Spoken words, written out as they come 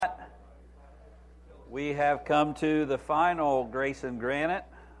We have come to the final Grace and Granite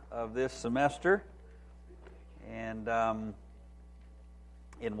of this semester. And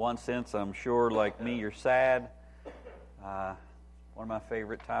in one sense, I'm sure, like me, you're sad. One of my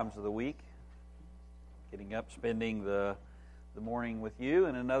favorite times of the week, getting up, spending the morning with you.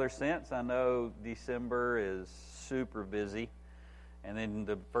 In another sense, I know December is super busy. And then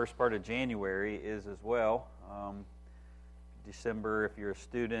the first part of January is as well. December, if you're a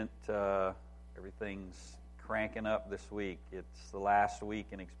student, everything's cranking up this week. It's the last week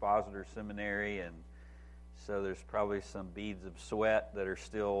in Expositor Seminary, and so there's probably some beads of sweat that are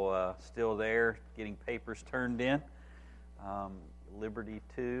still there, getting papers turned in. Liberty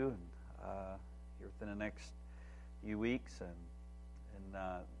too, and here within the next few weeks, and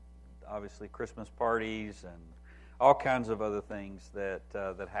obviously Christmas parties and all kinds of other things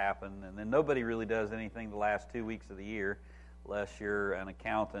that happen. And then nobody really does anything the last 2 weeks of the year, unless you're an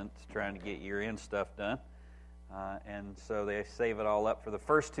accountant trying to get year-end stuff done. And so they save it all up for the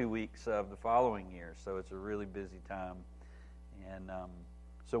first 2 weeks of the following year. So it's a really busy time. And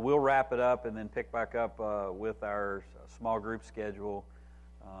so we'll wrap it up and then pick back up with our small group schedule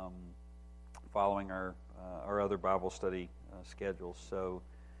following our other Bible study schedules. So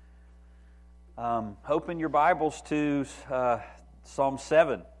open your Bibles to Psalm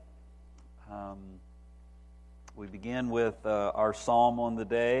 7. We begin with our psalm on the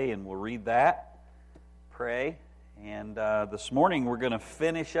day, and we'll read that, pray, and this morning we're going to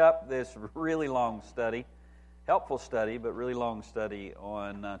finish up this really long study, helpful study, but really long study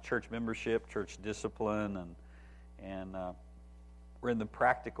on church membership, church discipline, and we're in the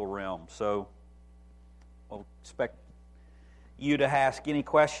practical realm. So we'll expect you to ask any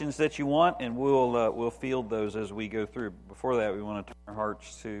questions that you want, and we'll field those as we go through. Before that, we want to turn our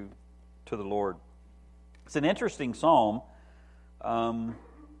hearts to the Lord. It's an interesting psalm.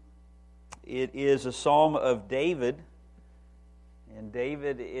 It is a psalm of David, and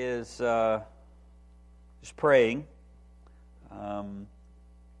David is just praying.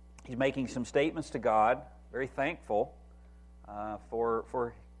 He's making some statements to God, very thankful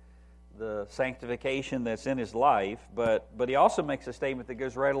for the sanctification that's in his life, but he also makes a statement that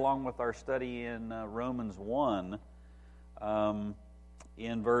goes right along with our study in Romans 1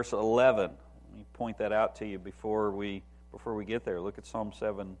 in verse 11. Let me point that out to you before we get there. Look at Psalm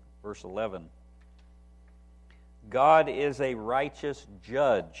 7, verse 11. God is a righteous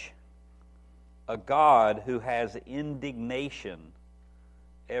judge, a God who has indignation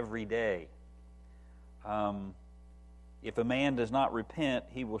every day. If a man does not repent,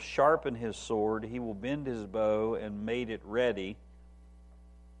 he will sharpen his sword, he will bend his bow and made it ready.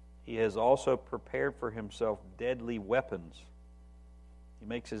 He has also prepared for himself deadly weapons. He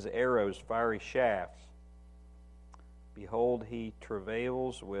makes his arrows fiery shafts. Behold, he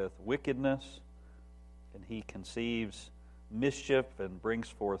travails with wickedness, and he conceives mischief and brings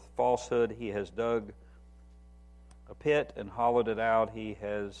forth falsehood. He has dug a pit and hollowed it out. He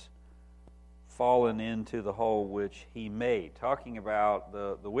has fallen into the hole which he made. Talking about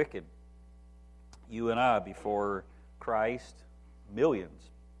the wicked. You and I, before Christ,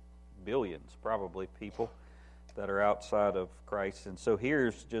 millions, billions probably, people that are outside of Christ. And so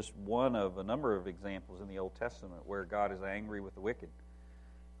here's just one of a number of examples in the Old Testament where God is angry with the wicked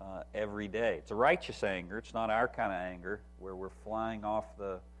every day. It's a righteous anger. It's not our kind of anger where we're flying off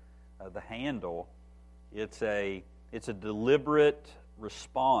the handle. It's a deliberate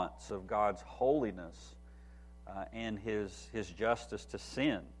response of God's holiness and His justice to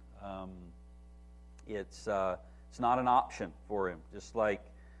sin. It's not an option for Him. Just like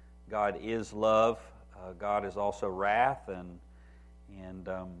God is love, God is also wrath, and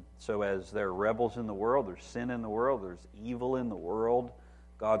so as there are rebels in the world, there's sin in the world, there's evil in the world,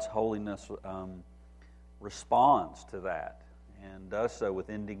 God's holiness responds to that and does so with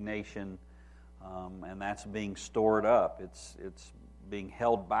indignation, and that's being stored up. It's being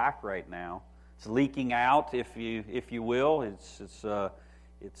held back right now. It's leaking out, if you will.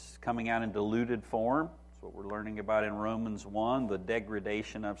 It's coming out in diluted form. That's what we're learning about in Romans 1, the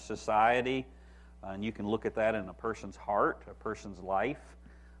degradation of society. And you can look at that in a person's heart, a person's life,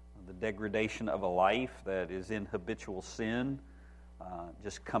 the degradation of a life that is in habitual sin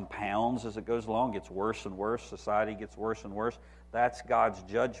just compounds as it goes along, gets worse and worse. Society gets worse and worse. That's God's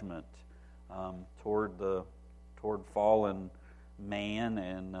judgment toward fallen man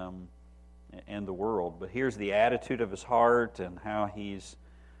and the world. But here's the attitude of his heart and how he's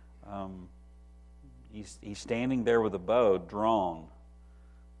standing there with a bow drawn.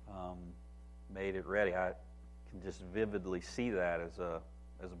 Made it ready. I can just vividly see that as a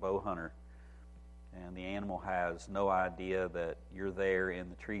bow hunter, and the animal has no idea that you're there in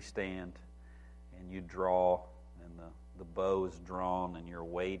the tree stand, and you draw, and the bow is drawn, and you're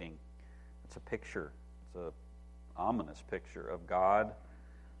waiting. It's a picture. It's an ominous picture of God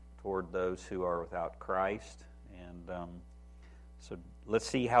toward those who are without Christ. And so let's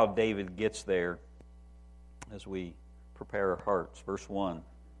see how David gets there as we prepare our hearts. Verse 1.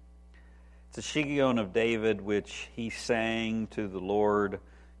 It's a shiggaion of David, which he sang to the Lord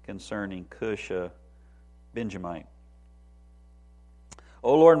concerning Cush, a Benjamite.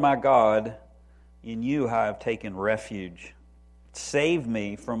 O Lord my God, in you I have taken refuge. Save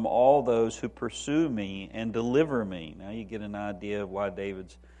me from all those who pursue me and deliver me. Now you get an idea of why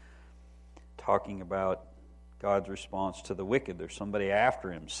David's talking about God's response to the wicked. There's somebody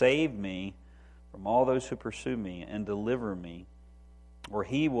after him. Save me from all those who pursue me and deliver me, or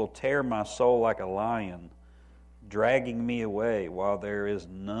he will tear my soul like a lion, dragging me away while there is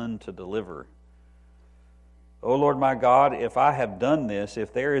none to deliver. O Lord my God, if I have done this,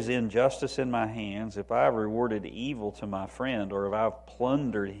 if there is injustice in my hands, if I have rewarded evil to my friend, or if I have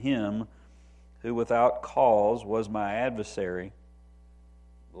plundered him who without cause was my adversary,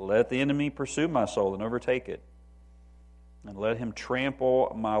 let the enemy pursue my soul and overtake it, and let him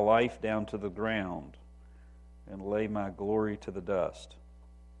trample my life down to the ground and lay my glory to the dust.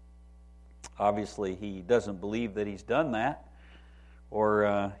 Obviously, he doesn't believe that he's done that,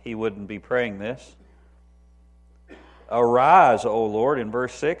 or he wouldn't be praying this. Arise, O Lord, in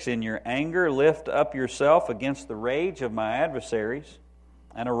verse 6, in your anger lift up yourself against the rage of my adversaries,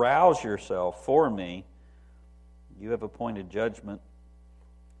 and arouse yourself for me. You have appointed judgment.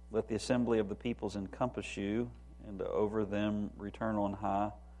 Let the assembly of the peoples encompass you, and over them return on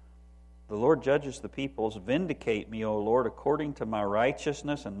high. The Lord judges the peoples. Vindicate me, O Lord, according to my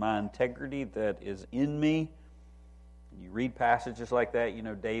righteousness and my integrity that is in me. You read passages like that, you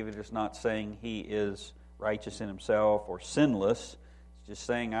know David is not saying he is righteous in himself or sinless. It's just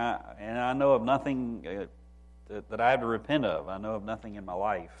saying, I know of nothing that I have to repent of. I know of nothing in my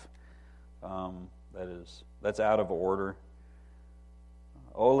life that's out of order.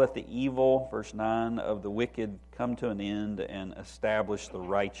 Oh, let the evil, verse 9, of the wicked come to an end and establish the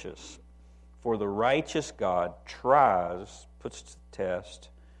righteous. For the righteous God tries, puts to the test,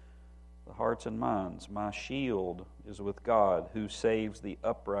 the hearts and minds. My shield is with God, who saves the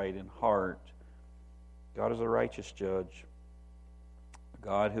upright in heart. God is a righteous judge, a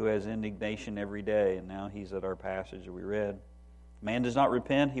God who has indignation every day. And now he's at our passage that we read. If man does not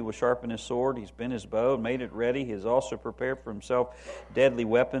repent, he will sharpen his sword. He's bent his bow and made it ready. He has also prepared for himself deadly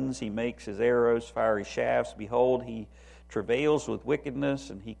weapons. He makes his arrows fiery shafts. Behold, he travails with wickedness,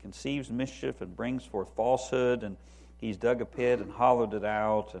 and he conceives mischief and brings forth falsehood. And he's dug a pit and hollowed it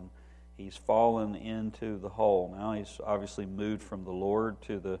out, and he's fallen into the hole. Now he's obviously moved from the Lord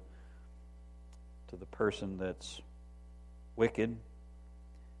to the person that's wicked.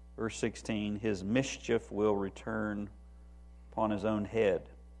 Verse 16, his mischief will return upon his own head,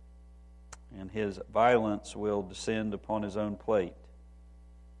 and his violence will descend upon his own plate.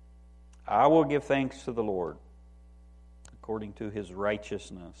 I will give thanks to the Lord according to his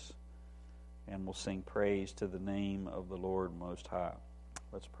righteousness, and will sing praise to the name of the Lord Most High.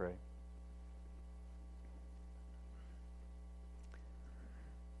 Let's pray.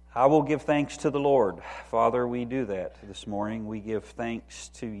 I will give thanks to the Lord. Father, we do that this morning. We give thanks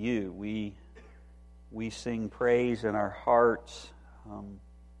to you. We sing praise in our hearts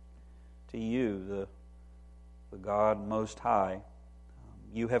to you, the God Most High.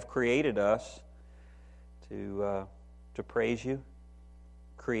 You have created us to praise you,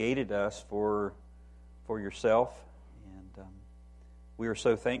 created us for yourself, and we are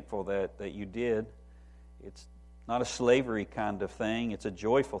so thankful that you did. It's not a slavery kind of thing. It's a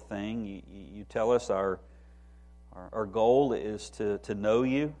joyful thing. You tell us our goal is to know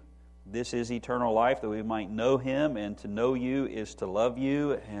you. This is eternal life, that we might know him, and to know you is to love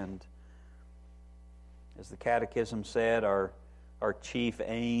you. And as the Catechism said, our chief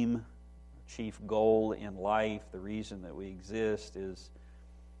aim, chief goal in life, the reason that we exist is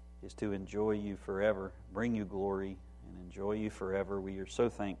to enjoy you forever, bring you glory, and enjoy you forever. We are so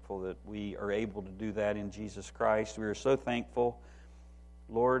thankful that we are able to do that in Jesus Christ. We are so thankful,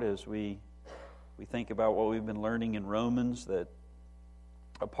 Lord, as we think about what we've been learning in Romans, that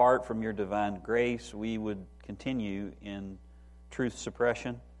apart from your divine grace, we would continue in truth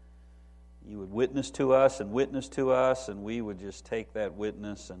suppression. You would witness to us, and we would just take that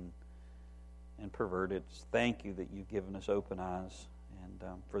witness and pervert it. Thank you that you've given us open eyes. And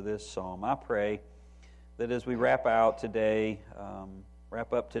for this psalm, I pray that as we wrap up today,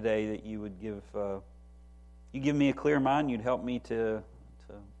 that you would give me a clear mind. You'd help me to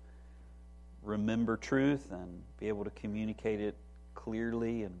remember truth and be able to communicate it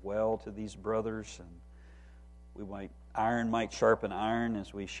clearly and well to these brothers, and iron might sharpen iron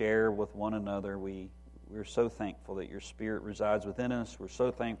as we share with one another. We're so thankful that your Spirit resides within us. We're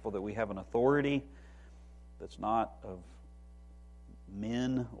so thankful that we have an authority that's not of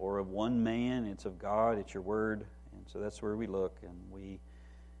men or of one man. It's of God. It's your word. And so that's where we look, and we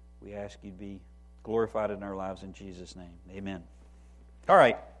ask you to be glorified in our lives in Jesus' name. Amen. All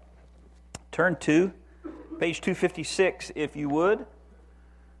right. Turn to page 256, if you would.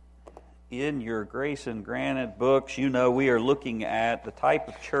 In your Grace and Granite books, you know we are looking at the type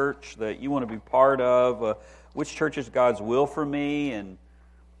of church that you want to be part of, which church is God's will for me, and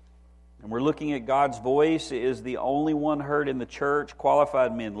we're looking at God's voice is the only one heard in the church.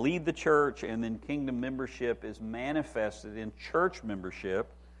 Qualified men lead the church, and then kingdom membership is manifested in church membership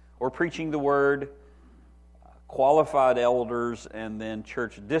or preaching the word, qualified elders, and then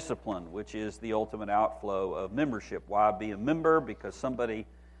church discipline, which is the ultimate outflow of membership. Why be a member? Because somebody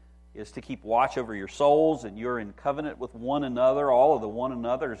is to keep watch over your souls, and you're in covenant with one another. All of the one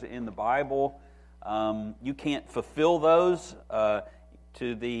another's in the Bible. You can't fulfill those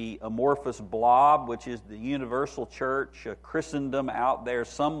to the amorphous blob, which is the universal church, Christendom out there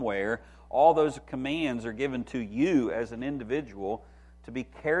somewhere. All those commands are given to you as an individual to be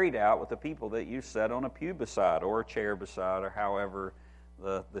carried out with the people that you set on a pew beside or a chair beside, or however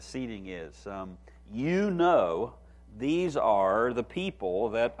the seating is. You know these are the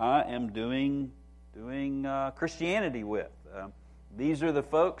people that I am doing Christianity with. These are the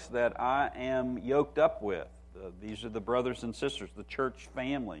folks that I am yoked up with. These are the brothers and sisters, the church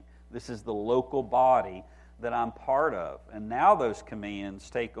family. This is the local body that I'm part of. And now those commands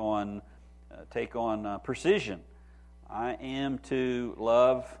take on precision. I am to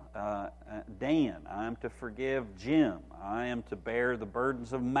love Dan. I am to forgive Jim. I am to bear the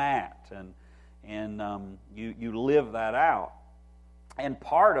burdens of Matt. And you live that out. And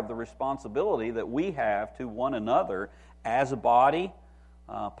part of the responsibility that we have to one another as a body,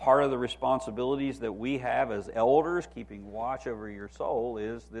 part of the responsibilities that we have as elders, keeping watch over your soul,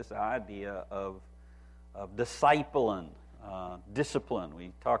 is this idea of discipline, discipline.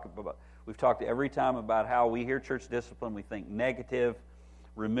 We've talked every time about how we hear church discipline, we think negative.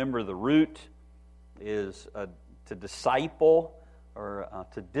 Remember, the root is to disciple, or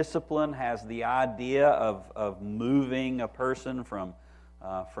to discipline has the idea of moving a person from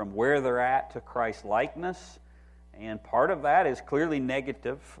where they're at to Christ-likeness. And part of that is clearly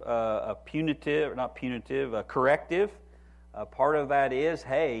negative, corrective. Part of that is,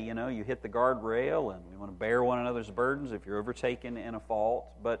 hey, you hit the guardrail, and we want to bear one another's burdens if you're overtaken in a fault.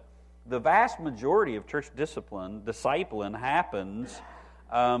 But the vast majority of church discipline happens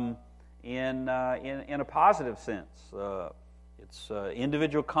in a positive sense. It's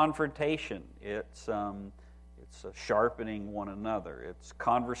individual confrontation. It's sharpening one another. It's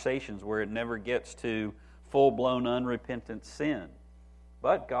conversations where it never gets to full-blown unrepentant sin.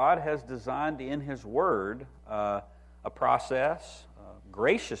 But God has designed in His Word a process, a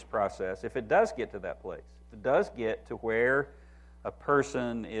gracious process, if it does get to that place. If it does get to where a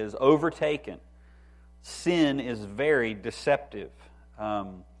person is overtaken, sin is very deceptive.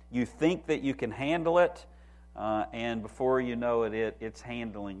 You think that you can handle it, and before you know it, it's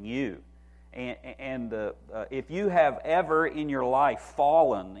handling you. And if you have ever in your life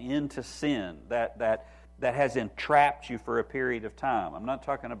fallen into sin that has entrapped you for a period of time, I'm not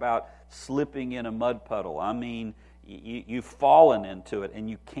talking about slipping in a mud puddle. I mean, you've fallen into it and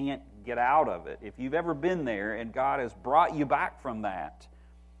you can't get out of it. If you've ever been there and God has brought you back from that,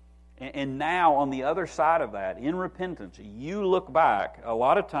 and now on the other side of that, in repentance, you look back, a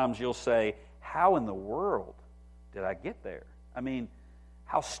lot of times you'll say, how in the world did I get there? I mean,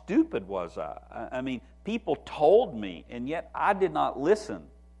 how stupid was I? I mean, people told me, and yet I did not listen.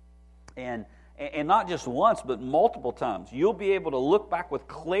 And not just once, but multiple times. You'll be able to look back with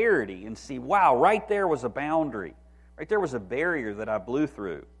clarity and see, wow, right there was a boundary. Right there was a barrier that I blew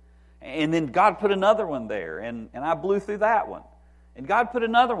through. And then God put another one there, and I blew through that one. And God put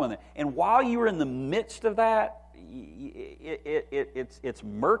another one there. And while you were in the midst of that, it's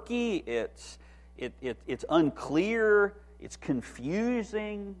murky, it's unclear, it's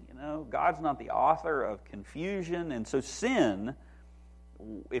confusing. God's not the author of confusion. And so sin,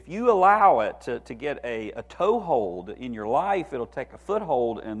 if you allow it to get a toehold in your life, it'll take a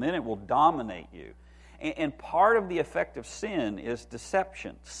foothold, and then it will dominate you. And part of the effect of sin is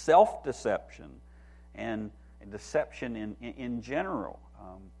deception, self-deception, and deception in general.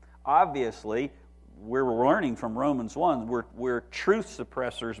 Obviously, we're learning from Romans 1, we're truth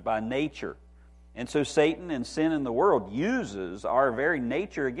suppressors by nature. And so Satan and sin in the world uses our very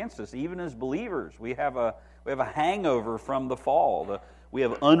nature against us. Even as believers, we have a a hangover from the fall. We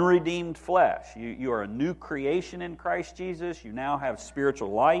have unredeemed flesh. You are a new creation in Christ Jesus. You now have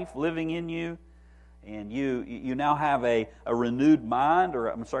spiritual life living in you. And you now have a renewed mind,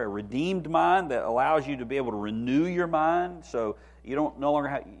 a redeemed mind that allows you to be able to renew your mind. So you no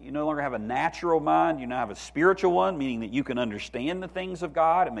longer have a natural mind. You now have a spiritual one, meaning that you can understand the things of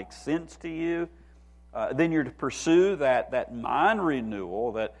God. It makes sense to you. Then you're to pursue that mind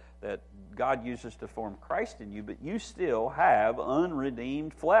renewal that God uses to form Christ in you, but you still have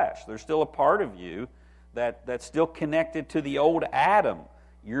unredeemed flesh. There's still a part of you that's still connected to the old Adam.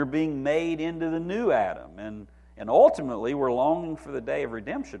 You're being made into the new Adam. And ultimately, we're longing for the day of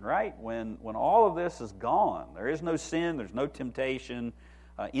redemption, right? When all of this is gone. There is no sin, there's no temptation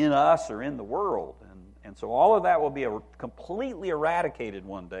in us or in the world. And so all of that will be completely eradicated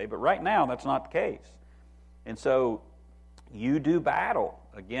one day, but right now that's not the case. And so you do battle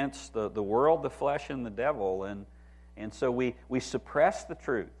against the world, the flesh, and the devil. And so we suppress the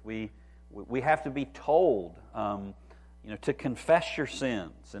truth. We have to be told to confess your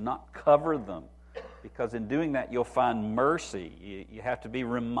sins and not cover them, because in doing that you'll find mercy. You have to be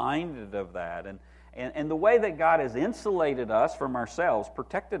reminded of that. And the way that God has insulated us from ourselves,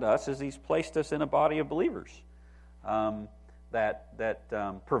 protected us, is He's placed us in a body of believers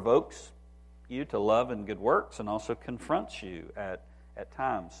that provokes you to love and good works and also confronts you at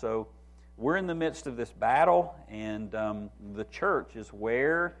times. So we're in the midst of this battle, and the church is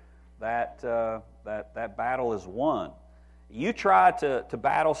where that battle is won. You try to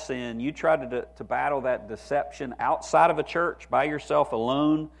battle sin, you try to battle that deception outside of a church by yourself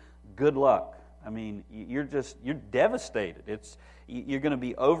alone, good luck. I mean, you're devastated. You're going to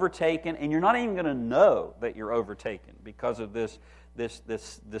be overtaken, and you're not even going to know that you're overtaken because of this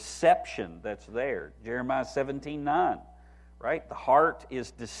deception that's there. Jeremiah 17:9, right? The heart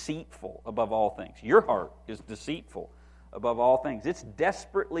is deceitful above all things. Your heart is deceitful above all things. It's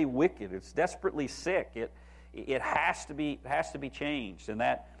desperately wicked. It's desperately sick. It has to be changed, and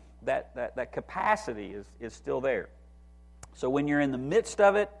that capacity is still there. So when you're in the midst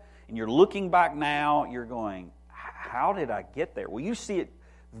of it and you're looking back now, you're going, how did I get there? Well, you see it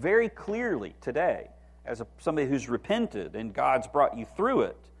very clearly today as somebody who's repented and God's brought you through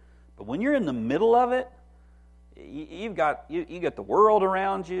it. But when you're in the middle of it, you got the world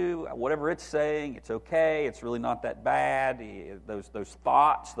around you, whatever it's saying, it's okay, it's really not that bad. Those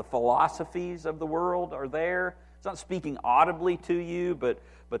thoughts, the philosophies of the world are there. It's not speaking audibly to you, but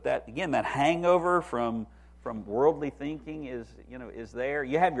that, again, that hangover from worldly thinking is there.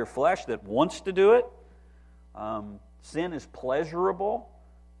 You have your flesh that wants to do it. Sin is pleasurable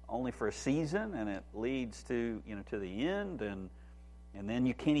only for a season, and it leads to the end, and then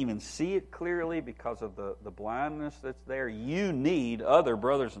you can't even see it clearly because of the blindness that's there. You need other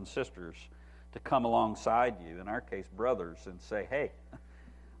brothers and sisters to come alongside you, in our case, brothers, and say, hey,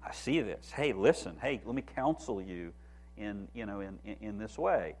 I see this. Hey, listen. Hey, let me counsel you in this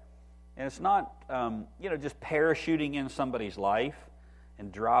way. And it's not just parachuting in somebody's life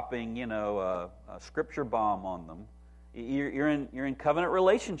and dropping a scripture bomb on them. You're in covenant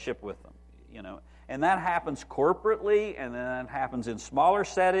relationship with them, And that happens corporately, and then that happens in smaller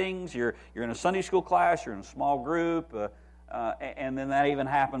settings. You're in a Sunday school class, you're in a small group, and then that even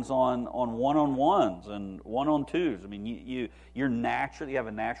happens on one-on-ones and one-on-twos. I mean, you have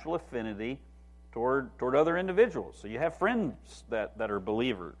a natural affinity toward other individuals. So you have friends that are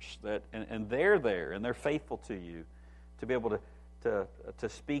believers, and they're there, and they're faithful to you to be able to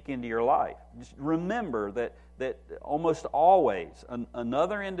speak into your life. Just remember that almost always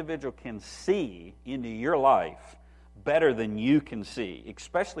another individual can see into your life better than you can see,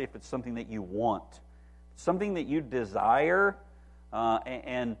 especially if it's something that you want, something that you desire,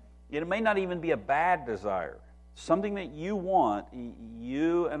 and it may not even be a bad desire. Something that you want,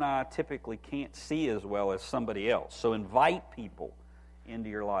 you and I typically can't see as well as somebody else. So invite people into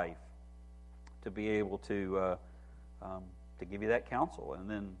your life to be able to give you that counsel, and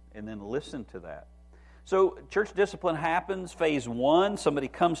then listen to that. So church discipline happens. Phase 1, somebody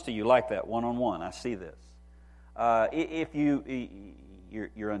comes to you like that, one-on-one. I see this. If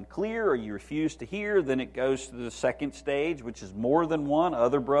you're unclear or you refuse to hear, then it goes to the second stage, which is more than one.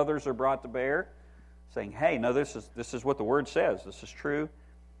 Other brothers are brought to bear, saying, hey, no, this is what the Word says. This is true.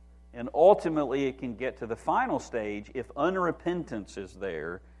 And ultimately it can get to the final stage if unrepentance is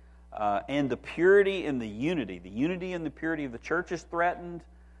there, and the purity and the unity and the purity of the church is threatened,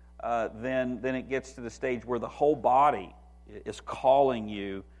 then it gets to the stage where the whole body is calling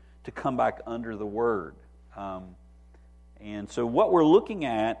you to come back under the Word. And so what we're looking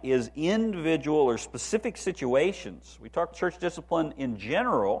at is individual or specific situations. We talk church discipline in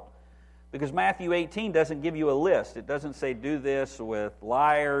general, Because Matthew 18 doesn't give you a list. It doesn't say do this with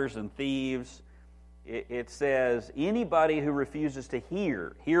liars and thieves. It says anybody who refuses to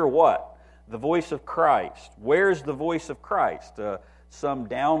hear what? The voice of Christ. Where's the voice of Christ? Some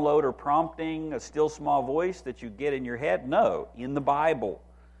download or prompting, a still small voice that you get in your head? No, in the Bible.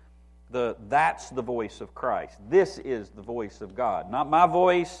 That's the voice of Christ. This is the voice of God. Not my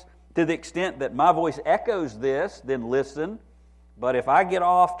voice. To the extent that my voice echoes this, then listen. But if I get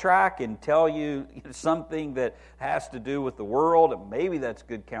off track and tell you something that has to do with the world, maybe that's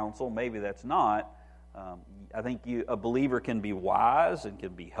good counsel, maybe that's not. I think a believer can be wise and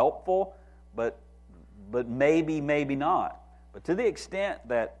can be helpful, but maybe not. But to the extent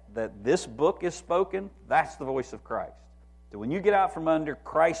that this book is spoken, that's the voice of Christ. So when you get out from under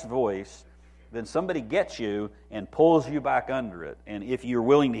Christ's voice, then somebody gets you and pulls you back under it. And if you're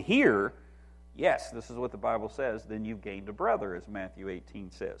willing to hear, yes, this is what the Bible says, then you've gained a brother, as Matthew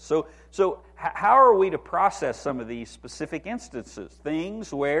 18 says. So how are we to process some of these specific instances?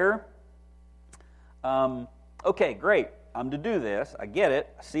 Things where, okay, great, I'm to do this. I get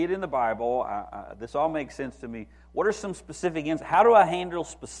it. I see it in the Bible. This all makes sense to me. What are some specific instances? How do I handle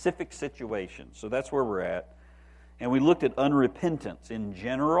specific situations? So that's where we're at. And we looked at unrepentance in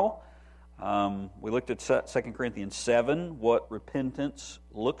general. We looked at 2 Corinthians 7, what repentance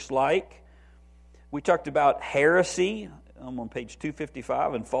looks like. We talked about heresy on page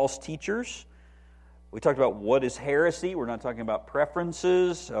 255 and false teachers. We talked about what is heresy. We're not talking about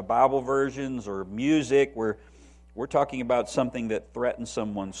preferences, Bible versions, or music. We're talking about something that threatens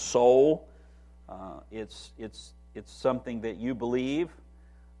someone's soul. It's something that you believe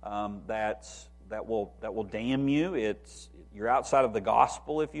that will damn you. You're outside of the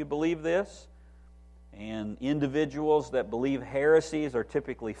gospel if you believe this. And individuals that believe heresies are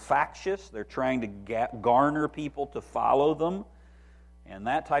typically factious. They're trying to garner people to follow them. And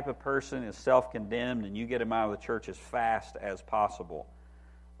that type of person is self-condemned, and you get him out of the church as fast as possible.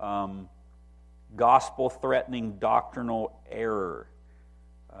 Gospel-threatening doctrinal error.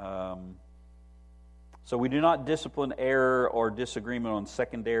 So we do not discipline error or disagreement on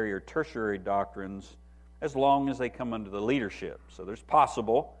secondary or tertiary doctrines as long as they come under the leadership. So there's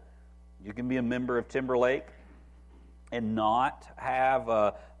possible. You can be a member of Timberlake and not have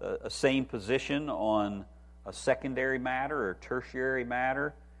a same position on a secondary matter or tertiary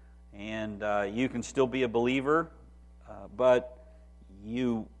matter, and you can still be a believer, but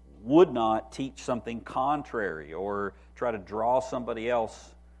you would not teach something contrary or try to draw somebody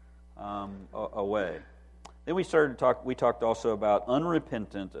else away. Then we talked also about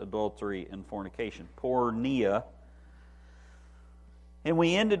unrepentant adultery and fornication, porneia. And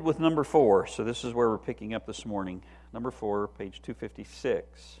we ended with number 4, so this is where we're picking up this morning. Number 4, page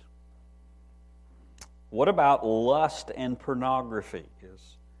 256. What about lust and pornography?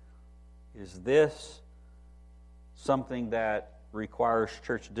 Is this something that requires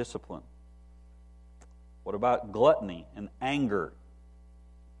church discipline? What about gluttony and anger?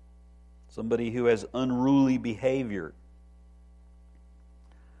 Somebody who has unruly behavior.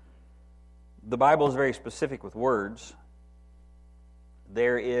 The Bible is very specific with words.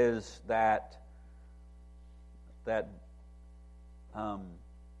 There is that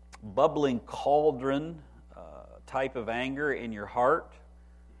bubbling cauldron type of anger in your heart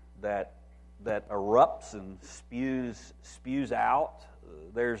that erupts and spews out.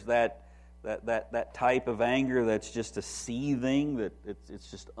 There's that type of anger that's just a seething, that it's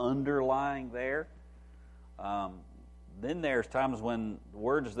just underlying there. Then there's times when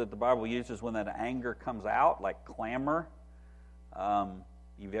words that the Bible uses when that anger comes out, like clamor.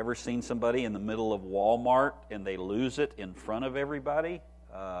 You've ever seen somebody in the middle of Walmart and they lose it in front of everybody?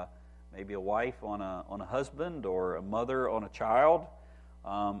 Maybe a wife on a husband or a mother on a child,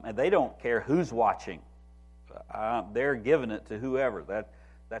 and they don't care who's watching. They're giving it to whoever.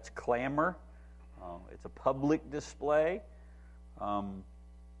 That's clamor. It's a public display. So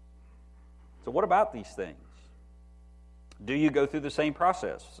what about these things? Do you go through the same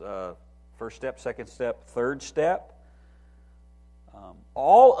process? First step, second step, third step?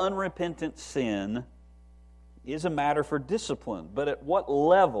 All unrepentant sin is a matter for discipline, but at what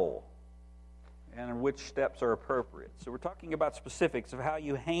level and which steps are appropriate? So we're talking about specifics of how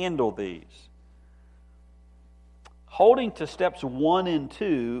you handle these. Holding to steps 1 and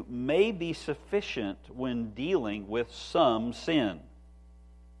 2 may be sufficient when dealing with some sin.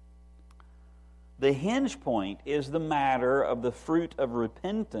 The hinge point is the matter of the fruit of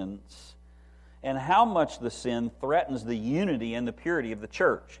repentance and how much the sin threatens the unity and the purity of the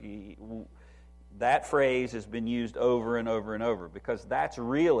church. That phrase has been used over and over and over because that's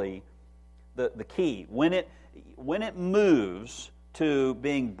really the key. When it moves to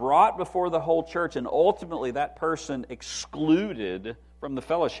being brought before the whole church, and ultimately that person excluded from the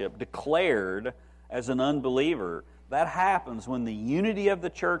fellowship, declared as an unbeliever. That happens when the unity of the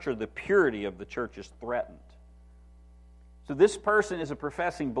church or the purity of the church is threatened. So this person is a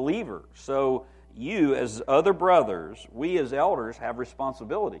professing believer. So you, as other brothers, we as elders have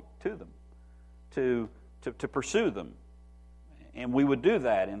responsibility to them, to pursue them. And we would do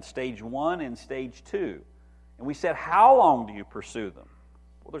that in stage 1 and stage 2. And we said, how long do you pursue them?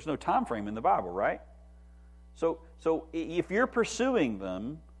 Well, there's no time frame in the Bible, right? So if you're pursuing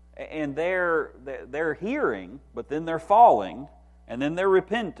them and they're hearing, but then they're falling, and then they're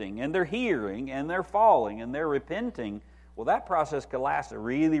repenting, and they're hearing, and they're falling, and they're repenting, well, that process could last a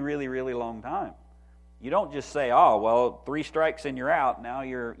really, really, really long time. You don't just say, oh, well, 3 strikes and you're out. Now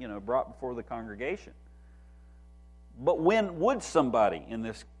you're brought before the congregation. But when would somebody in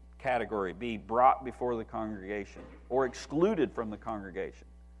this category be brought before the congregation or excluded from the congregation?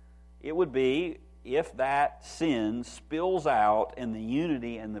 It would be if that sin spills out and the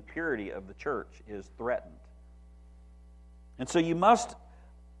unity and the purity of the church is threatened. And so you must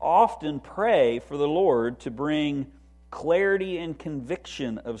often pray for the Lord to bring clarity and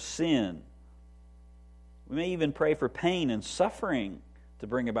conviction of sin. We may even pray for pain and suffering to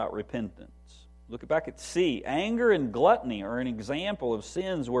bring about repentance. Look back at C. Anger and gluttony are an example of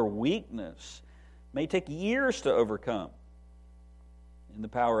sins where weakness may take years to overcome in the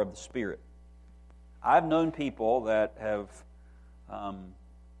power of the Spirit. I've known people that have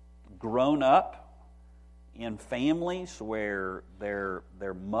grown up in families where their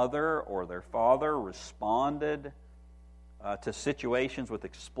mother or their father responded to situations with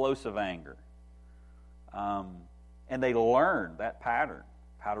explosive anger. And they learned that pattern,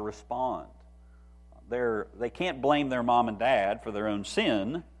 how to respond. They can't blame their mom and dad for their own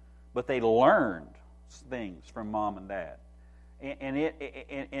sin, but they learned things from mom and dad. And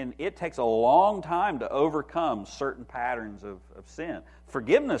it takes a long time to overcome certain patterns of sin.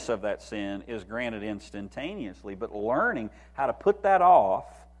 Forgiveness of that sin is granted instantaneously, but learning how to put that off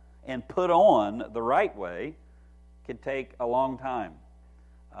and put on the right way can take a long time,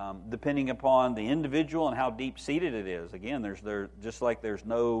 depending upon the individual and how deep-seated it is. Again, just like there's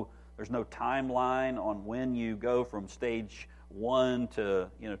no timeline on when you go from stage 1 to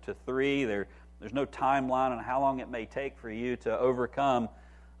 3. There's no timeline on how long it may take for you to overcome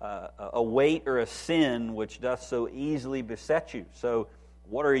a weight or a sin which doth so easily beset you. So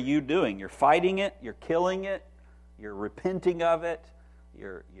what are you doing? You're fighting it, you're killing it, you're repenting of it,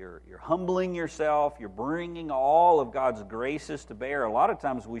 you're humbling yourself, you're bringing all of God's graces to bear. A lot of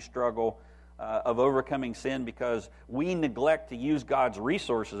times we struggle of overcoming sin because we neglect to use God's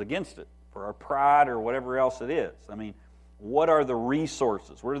resources against it for our pride or whatever else it is. I mean, what are the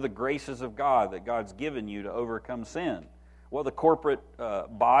resources? What are the graces of God that God's given you to overcome sin? Well, the corporate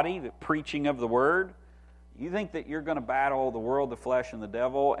body, the preaching of the Word. You think that you're going to battle the world, the flesh, and the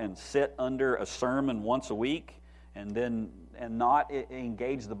devil and sit under a sermon once a week and not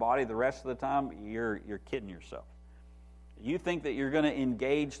engage the body the rest of the time? You're kidding yourself. You think that you're going to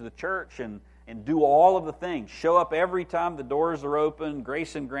engage the church and do all of the things, show up every time the doors are open,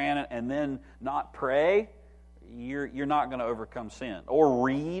 Grace and Granite, and then not pray? You're not going to overcome sin. Or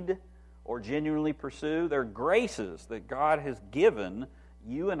read, or genuinely pursue. There are graces that God has given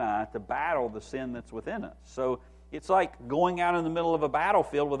you and I to battle the sin that's within us. So it's like going out in the middle of a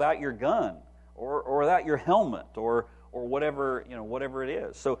battlefield without your gun, or without your helmet, or whatever it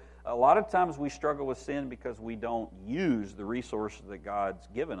is. So a lot of times we struggle with sin because we don't use the resources that God's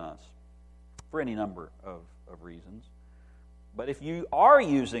given us for any number of reasons. But if you are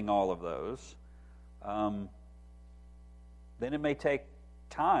using all of those, then it may take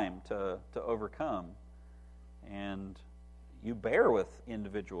time to overcome. And you bear with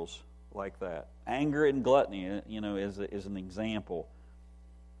individuals like that. Anger and gluttony, is an example.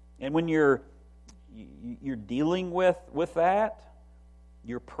 And when you're dealing with that,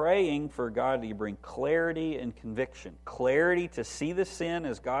 you're praying for God to bring clarity and conviction. Clarity to see the sin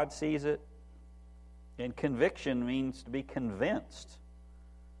as God sees it. And conviction means to be convinced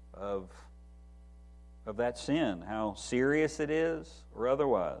of that sin, how serious it is or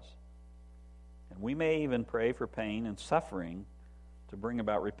otherwise. And we may even pray for pain and suffering to bring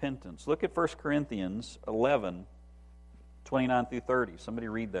about repentance. Look at 1 Corinthians 11, 29 through 30. Somebody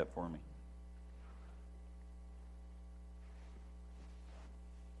read that for me.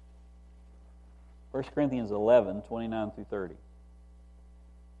 1 Corinthians 11, 29 through 30.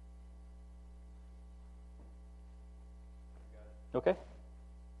 Okay. For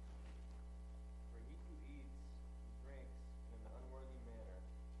he who eats and drinks in an unworthy manner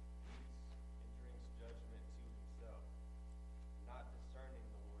eats and drinks judgment to himself, not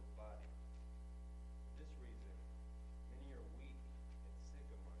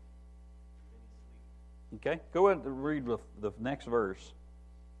Okay, go ahead and read the next verse.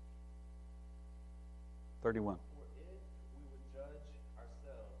 31. For if we would judge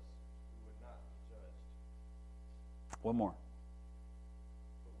ourselves, we would not be judged. One more.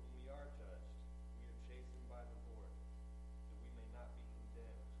 But when we are judged, we are chastened by the Lord, that we may not be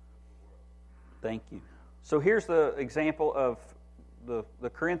condemned with the world. Thank you. So here's the example of the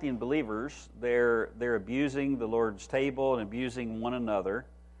Corinthian believers. They're abusing the Lord's table and abusing one another.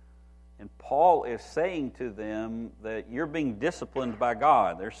 And Paul is saying to them that you're being disciplined by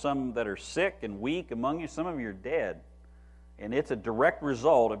God. There's some that are sick and weak among you. Some of you are dead. And it's a direct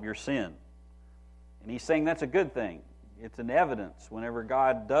result of your sin. And he's saying that's a good thing. It's an evidence whenever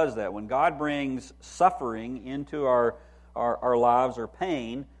God does that. When God brings suffering into our lives or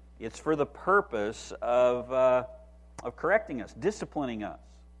pain, it's for the purpose of correcting us, disciplining us.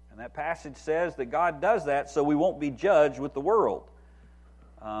 And that passage says that God does that so we won't be judged with the world.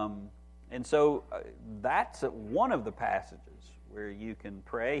 And so that's one of the passages where you can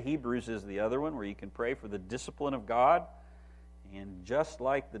pray. Hebrews is the other one where you can pray for the discipline of God. And just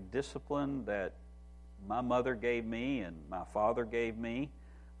like the discipline that my mother gave me and my father gave me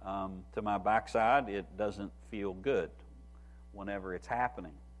to my backside, it doesn't feel good whenever it's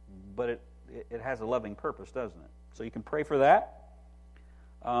happening. But it has a loving purpose, doesn't it? So you can pray for that.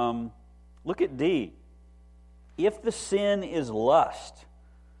 Look at D. If the sin is lust.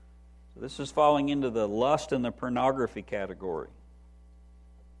 So this is falling into the lust and the pornography category.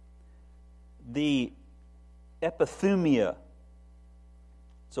 The epithumia.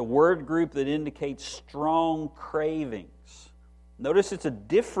 It's a word group that indicates strong cravings. Notice it's a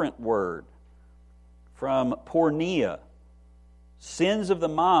different word from porneia. Sins of the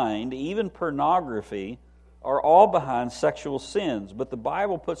mind, even pornography, are all behind sexual sins, but the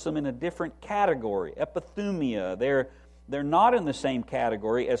Bible puts them in a different category. Epithumia. They're not in the same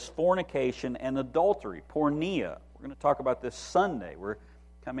category as fornication and adultery, porneia. We're going to talk about this Sunday. We're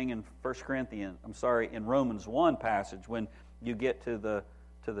coming in in Romans 1 passage when you get to the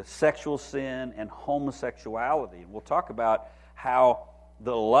sexual sin and homosexuality. And we'll talk about how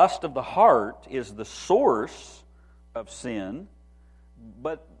the lust of the heart is the source of sin,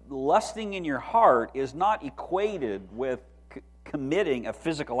 but lusting in your heart is not equated with committing a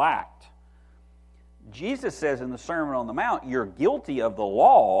physical act. Jesus says in the Sermon on the Mount, you're guilty of the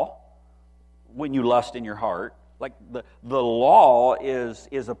law when you lust in your heart. Like the law is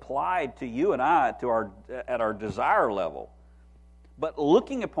applied to you and I at our desire level. But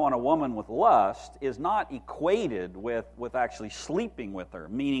looking upon a woman with lust is not equated with actually sleeping with her,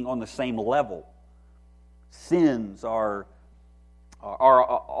 meaning on the same level. Sins are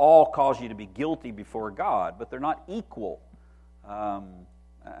all cause you to be guilty before God, but they're not equal.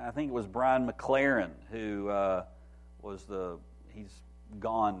 I think it was Brian McLaren who he's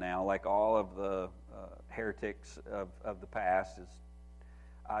gone now, like all of the heretics of the past. His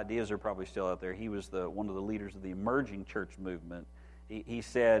ideas are probably still out there. He was one of the leaders of the emerging church movement. He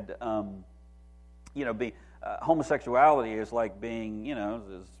said, homosexuality is like being,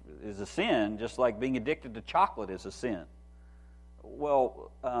 is a sin, just like being addicted to chocolate is a sin.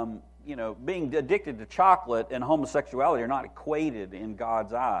 Well, being addicted to chocolate and homosexuality are not equated in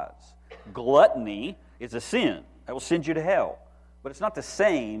God's eyes. Gluttony is a sin. That will send you to hell. But it's not the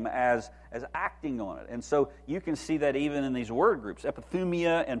same as acting on it. And so you can see that even in these word groups,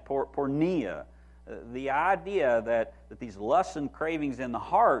 epithumia and porneia. The idea that these lusts and cravings in the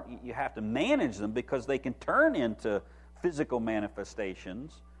heart, you have to manage them because they can turn into physical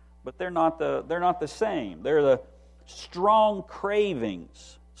manifestations, but they're not the same. They're the strong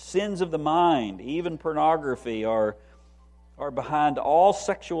cravings. Sins of the mind, even pornography, are behind all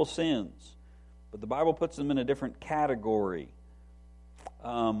sexual sins. But the Bible puts them in a different category.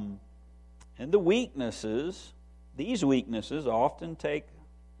 And the weaknesses, these weaknesses often take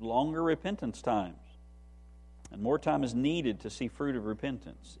longer repentance times. And more time is needed to see fruit of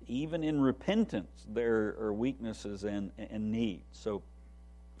repentance. Even in repentance, there are weaknesses and needs. So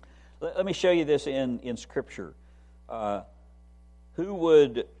let me show you this in Scripture. Who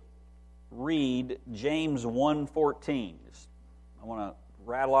would read James 1:14? I want to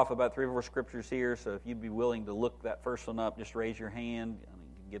rattle off about 3 or 4 scriptures here, so if you'd be willing to look that first one up, just raise your hand. I mean,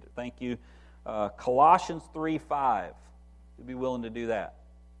 you can get it. Thank you. Colossians 3:5. You'd be willing to do that.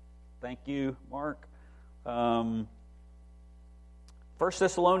 Thank you, Mark. 1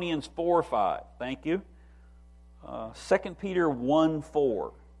 Thessalonians 4:5. Thank you. 2 Peter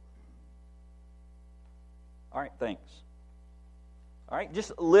 1:4. All right, thanks. All right,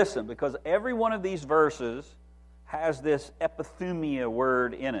 just listen, because every one of these verses has this epithumia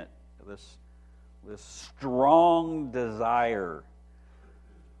word in it, this strong desire.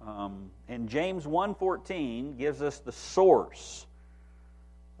 And James 1:14 gives us the source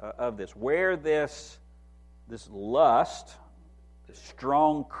of this, where this lust, this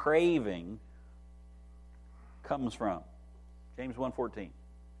strong craving, comes from. James 1:14.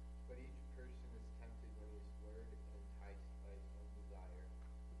 But each person is tempted when he is lured and enticed by his own desire.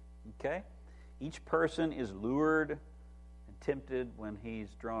 Okay? Each person is lured and tempted when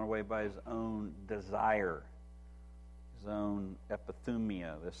he's drawn away by his own desire, his own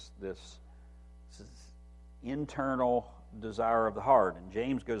epithumia, this internal desire of the heart. And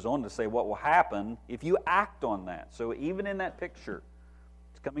James goes on to say what will happen if you act on that. So even in that picture,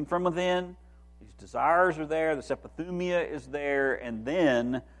 it's coming from within. These desires are there. This epithumia is there. And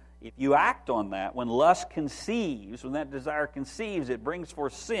then if you act on that, when lust conceives, when that desire conceives, it brings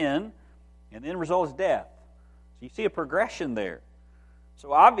forth sin, and then results death. So you see a progression there.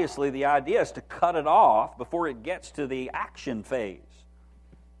 So obviously the idea is to cut it off before it gets to the action phase.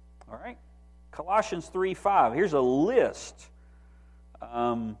 All right? Colossians 3:5. Here's a list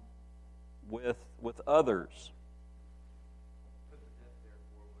with others. Put to death,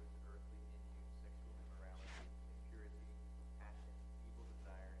 therefore, what is earthly in you, sexual immorality, impurity, passion, evil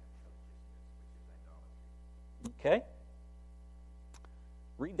desire, and covetousness, which is idolatry. Okay?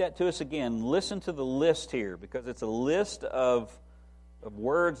 Read that to us again. Listen to the list here, because it's a list of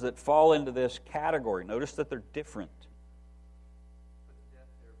words that fall into this category. Notice that they're different. Put to death,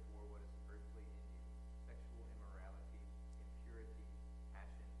 therefore, what is earthly in you, sexual immorality, impurity,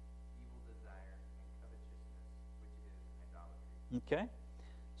 passion, evil desire, and covetousness, which is idolatry. Okay?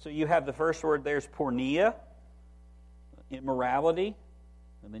 So you have the first word there's porneia, immorality.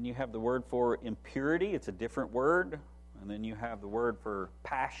 And then you have the word for impurity. It's a different word. And then you have the word for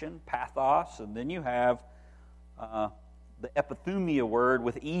passion, pathos. And then you have the epithumia word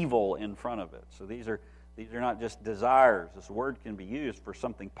with evil in front of it. So these are not just desires. This word can be used for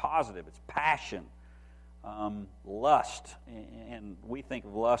something positive. It's passion, lust. And we think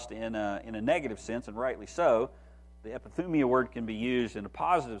of lust in a negative sense, and rightly so. The epithumia word can be used in a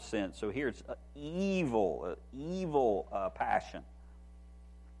positive sense. So here it's evil passion.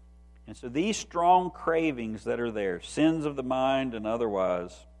 And so these strong cravings that are there, sins of the mind and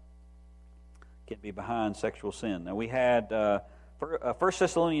otherwise, can be behind sexual sin. Now we had 1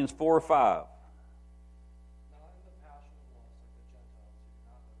 Thessalonians 4:5. Not in the passion of lust like the Gentiles who do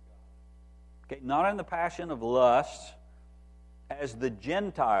not know God. Okay, not in the passion of lust as the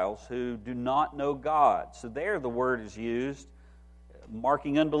Gentiles who do not know God. So there the word is used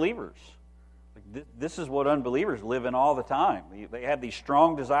marking unbelievers. This is what unbelievers live in all the time. They have these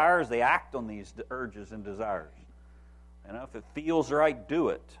strong desires. They act on these urges and desires. You know, if it feels right, do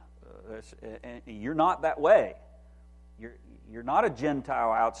it. You're not that way. You're not a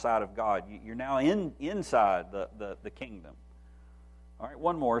Gentile outside of God. You're now inside the kingdom. All right,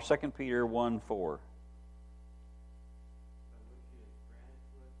 one more. 2 Peter 1:4.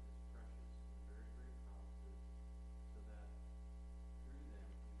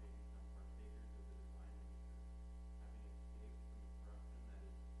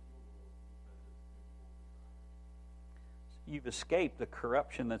 You've escaped the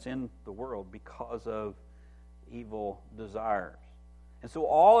corruption that's in the world because of evil desires. And so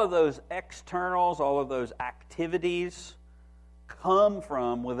all of those externals, all of those activities come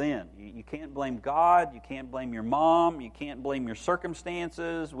from within. You can't blame God. You can't blame your mom. You can't blame your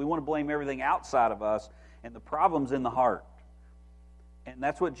circumstances. We want to blame everything outside of us, and the problem's in the heart. And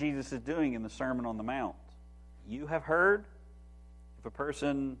that's what Jesus is doing in the Sermon on the Mount. You have heard. If a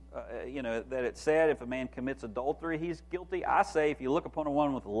person, that it said if a man commits adultery, he's guilty. I say if you look upon a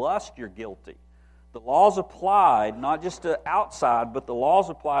woman with lust, you're guilty. The law's applied not just to outside, but the law's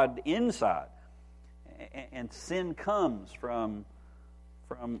applied to inside. And sin comes from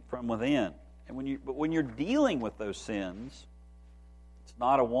within. And when you're dealing with those sins, it's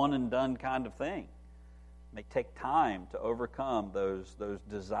not a one and done kind of thing. It may take time to overcome those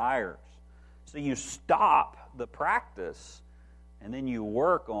desires. So you stop the practice, and then you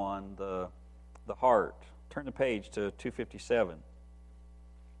work on the heart. Turn the page to 257.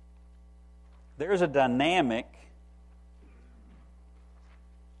 There's a dynamic.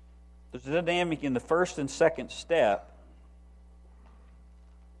 There's a dynamic in the first and second step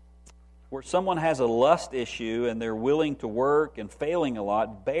where someone has a lust issue and they're willing to work and failing a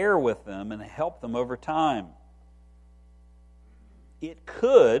lot. Bear with them and help them over time. It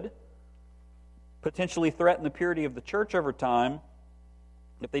could potentially threaten the purity of the church over time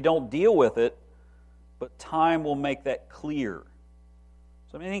if they don't deal with it, but time will make that clear.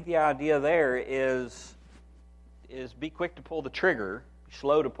 So I think the idea there is be quick to pull the trigger,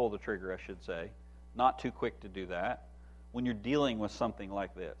 slow to pull the trigger, I should say, not too quick to do that, when you're dealing with something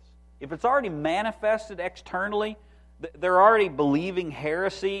like this. If it's already manifested externally, they're already believing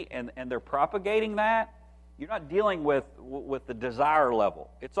heresy and they're propagating that, you're not dealing with the desire level.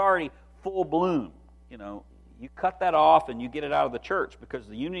 It's already full bloom. You cut that off and you get it out of the church because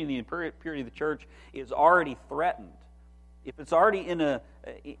the unity and purity of the church is already threatened. If it's already in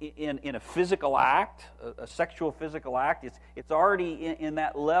a physical act, a sexual physical act, it's already in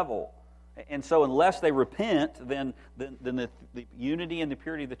that level. And so unless they repent, then the unity and the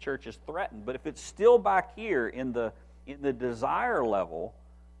purity of the church is threatened. But if it's still back here in the desire level,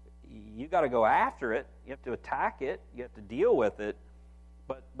 you got to go after it. You have to attack it. You have to deal with it.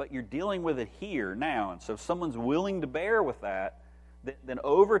 But you're dealing with it here now. And so if someone's willing to bear with that, then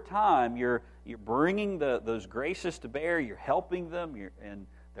over time you're bringing those graces to bear. You're helping them, and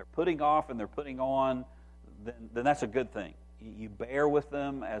they're putting off and they're putting on. Then that's a good thing. You bear with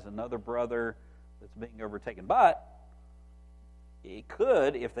them as another brother that's being overtaken. But it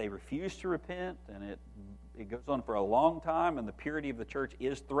could, if they refuse to repent and it goes on for a long time and the purity of the church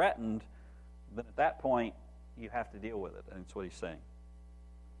is threatened, then at that point you have to deal with it. And that's what he's saying.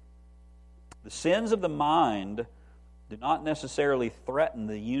 The sins of the mind do not necessarily threaten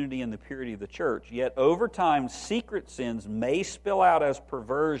the unity and the purity of the church, yet over time secret sins may spill out as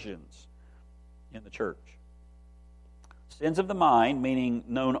perversions in the church. Sins of the mind, meaning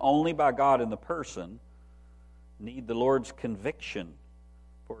known only by God in the person, need the Lord's conviction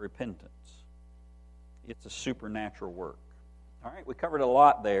for repentance. It's a supernatural work. All right, we covered a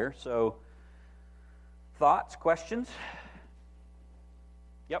lot there. So, thoughts, questions?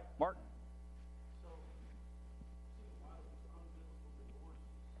 Yep, Mark.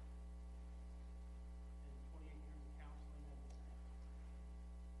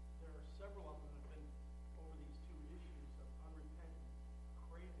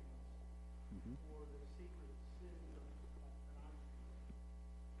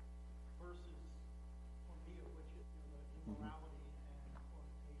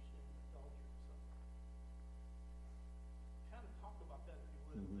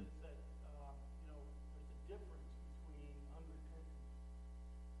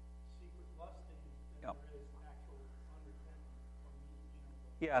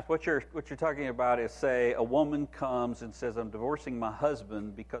 Yeah, what you're talking about is, say, a woman comes and says, I'm divorcing my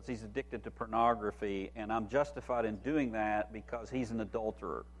husband because he's addicted to pornography, and I'm justified in doing that because he's an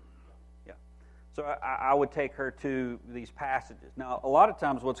adulterer. Yeah. So I would take her to these passages. Now, a lot of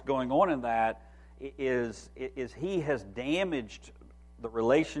times what's going on in that is he has damaged the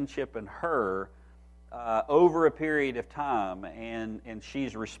relationship in her over a period of time, and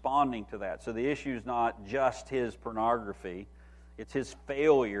she's responding to that. So the issue is not just his pornography. It's his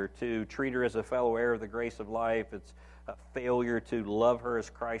failure to treat her as a fellow heir of the grace of life. It's a failure to love her as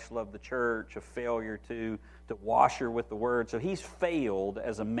Christ loved the church, a failure to wash her with the word. So he's failed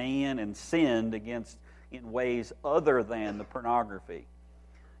as a man and sinned against in ways other than the pornography.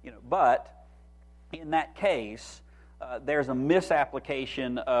 But in that case, there's a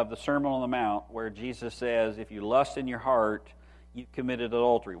misapplication of the Sermon on the Mount where Jesus says, if you lust in your heart, you've committed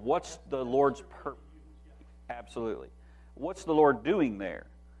adultery. What's the Lord's Absolutely. What's the Lord doing there?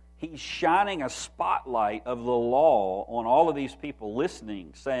 He's shining a spotlight of the law on all of these people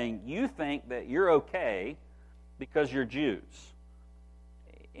listening, saying, you think that you're okay because you're Jews.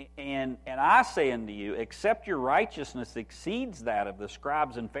 And I say unto you, except your righteousness exceeds that of the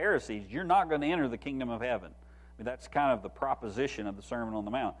scribes and Pharisees, you're not going to enter the kingdom of heaven. I mean, that's kind of the proposition of the Sermon on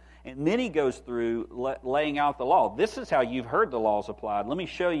the Mount. And then he goes through laying out the law. This is how you've heard the laws applied. Let me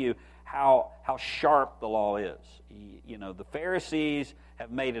show you how sharp the law is. The Pharisees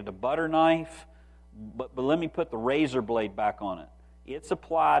have made it a butter knife, but let me put the razor blade back on it. It's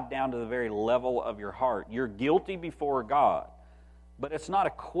applied down to the very level of your heart. You're guilty before God, but it's not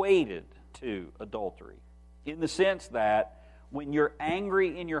equated to adultery in the sense that when you're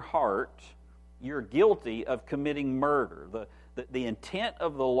angry in your heart, you're guilty of committing murder. The intent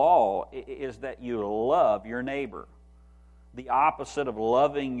of the law is that you love your neighbor. The opposite of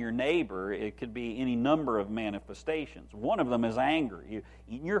loving your neighbor, it could be any number of manifestations. One of them is anger.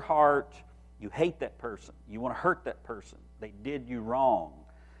 In your heart, you hate that person. You want to hurt that person. They did you wrong.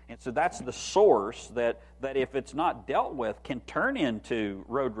 And so that's the source that if it's not dealt with can turn into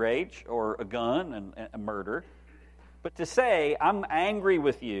road rage or a gun and murder. But to say, I'm angry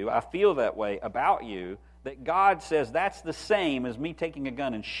with you, I feel that way about you, that God says that's the same as me taking a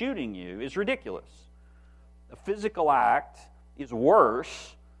gun and shooting you is ridiculous. A physical act is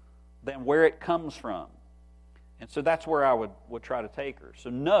worse than where it comes from. And so that's where I would try to take her. So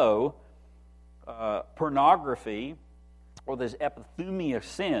no, pornography or those epithumia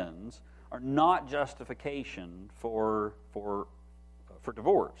sins are not justification for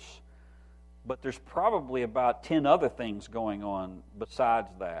divorce. But there's probably about 10 other things going on besides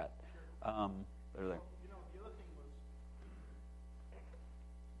that. They're there. The other thing was, the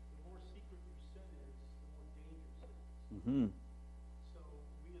more secret your sin is, the more dangerous it is. Mm-hmm. So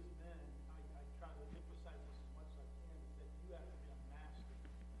we as men, I try to emphasize this as much as I can, is that you have to be a master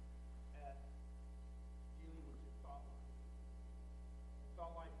at dealing with your thought life.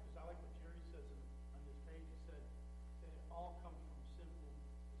 Thought life, because I like what Jerry says on this page. He said that it all comes from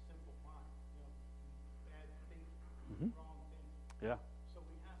the simple mind. Bad thinking, wrong thinking. Yeah. So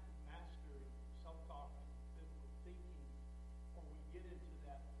we have to master self-talk and biblical thinking, or we get into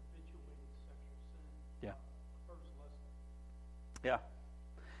that habituated sexual sin. Yeah. First lesson. Yeah.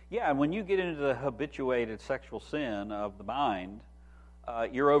 Yeah, and when you get into the habituated sexual sin of the mind,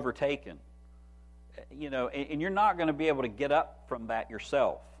 you're overtaken. And you're not going to be able to get up from that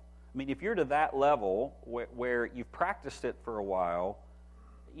yourself. I mean, if you're to that level where you've practiced it for a while,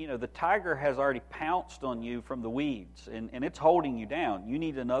 the tiger has already pounced on you from the weeds, and it's holding you down. You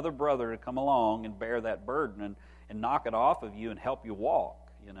need another brother to come along and bear that burden and knock it off of you and help you walk,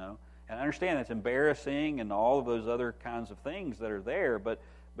 And I understand it's embarrassing and all of those other kinds of things that are there, but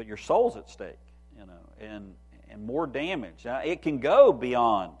your soul's at stake, and more damage. Now, it can go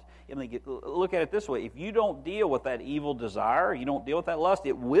beyond. Look at it this way. If you don't deal with that evil desire, you don't deal with that lust,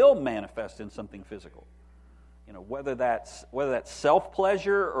 it will manifest in something physical. Whether that's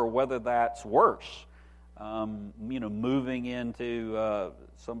self-pleasure or whether that's worse, moving into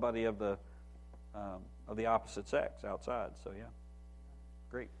somebody of the opposite sex outside. So, yeah.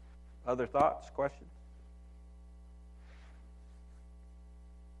 Great. Other thoughts, questions?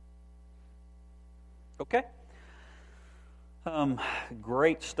 Okay.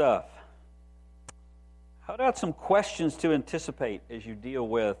 Great stuff. How about some questions to anticipate as you deal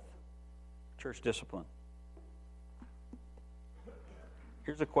with church discipline?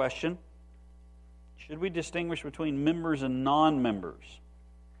 Here's a question. Should we distinguish between members and non-members?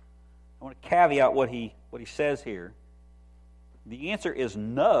 I want to caveat what he says here. The answer is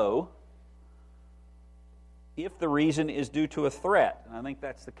no, if the reason is due to a threat. And I think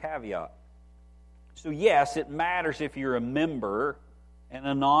that's the caveat. So yes, it matters if you're a member and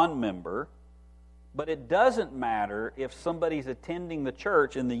a non-member, but it doesn't matter if somebody's attending the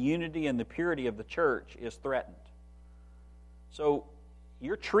church and the unity and the purity of the church is threatened. So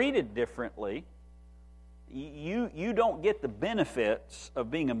you're treated differently. You don't get the benefits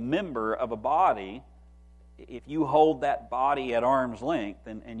of being a member of a body if you hold that body at arm's length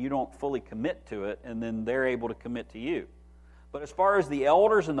and you don't fully commit to it, and then they're able to commit to you. But as far as the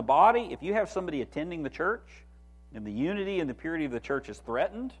elders in the body, if you have somebody attending the church and the unity and the purity of the church is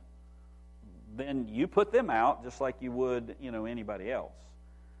threatened, then you put them out just like you would, anybody else.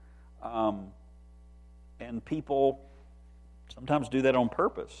 And people sometimes do that on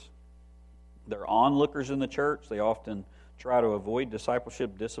purpose. They're onlookers in the church. They often try to avoid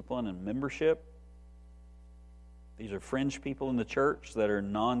discipleship, discipline, and membership. These are fringe people in the church that are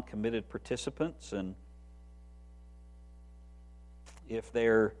non-committed participants, and if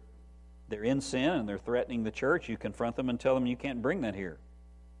they're in sin and they're threatening the church, you confront them and tell them you can't bring that here.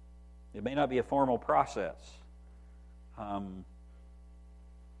 It may not be a formal process.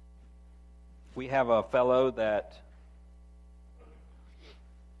 We have a fellow that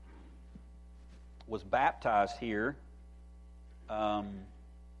was baptized here, but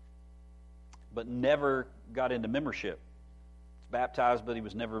never got into membership. He's baptized, but he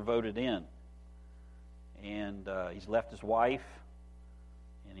was never voted in. And he's left his wife,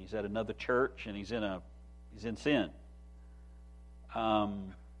 and he's at another church, and he's in sin. So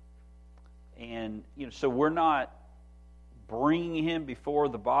we're not bringing him before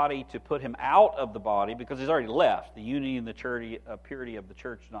the body to put him out of the body because he's already left. The unity and the purity of the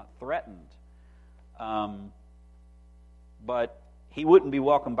church is not threatened. But he wouldn't be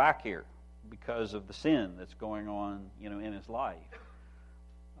welcome back here because of the sin that's going on, in his life.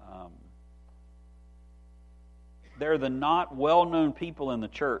 They're the not well-known people in the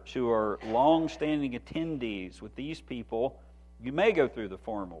church who are long-standing attendees. With these people, you may go through the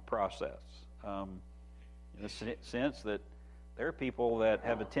formal process. In the sense that there are people that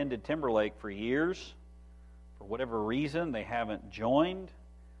have attended Timberlake for years. For whatever reason, they haven't joined.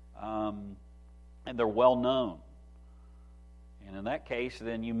 And they're well-known. And in that case,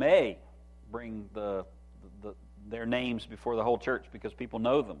 then you may bring their names before the whole church because people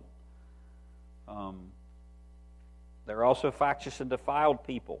know them. There are also factious and defiled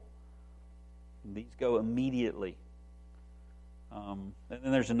people. And these go immediately. And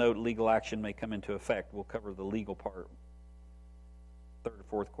then there's a note, legal action may come into effect. We'll cover the legal part. Third or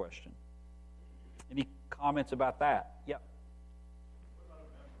fourth question. Any comments about that? Yep. What about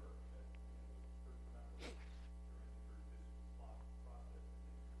a member that, church members, they're in the process?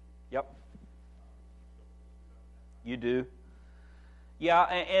 Yep. You do. Yeah,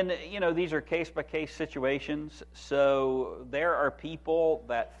 and these are case-by-case situations. So there are people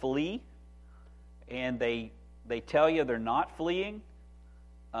that flee, and they tell you they're not fleeing.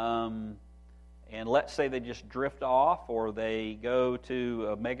 And let's say they just drift off, or they go to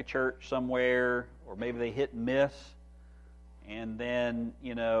a megachurch somewhere, or maybe they hit and miss, and then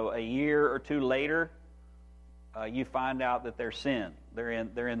a year or two later, you find out that they're sin. They're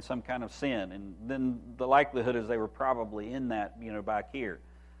in some kind of sin, and then the likelihood is they were probably in that back here.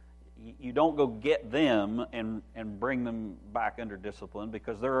 You don't go get them and bring them back under discipline,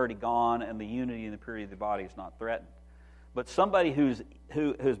 because they're already gone, and the unity and the purity of the body is not threatened. But somebody who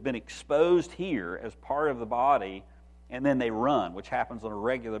has been exposed here as part of the body, and then they run, which happens on a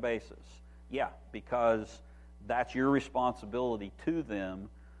regular basis. Yeah, because that's your responsibility to them,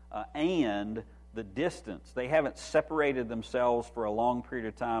 and the distance. They haven't separated themselves for a long period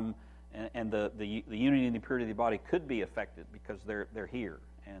of time, and the unity and the purity of the body could be affected because they're here.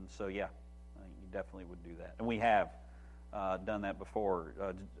 And so, yeah, you definitely would do that. And we have done that before.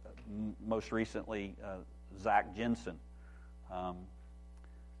 Most recently, Zach Jensen,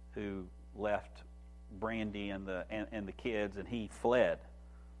 who left Brandy and the kids, and he fled.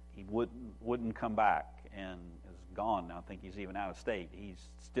 He wouldn't come back, and is gone now. I think he's even out of state. He's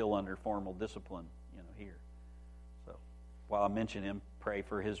still under formal discipline, here. So, while I mention him, pray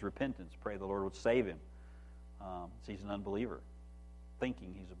for his repentance. Pray the Lord would save him. He's an unbeliever,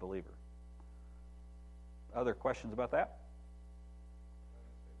 thinking he's a believer. Other questions about that?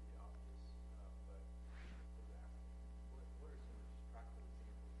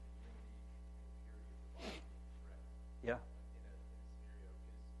 Yeah.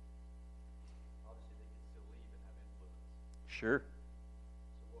 Sure.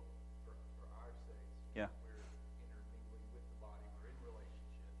 So for our sakes, Yeah. we're intermingling with the body, we're in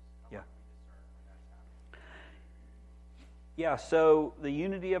relationships. How Yeah. might we discern when that's happening? Yeah, so the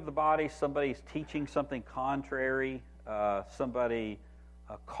unity of the body, somebody's teaching something contrary, somebody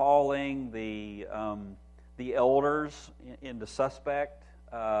calling the elders into suspect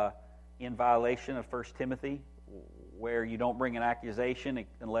in violation of 1 Timothy, where you don't bring an accusation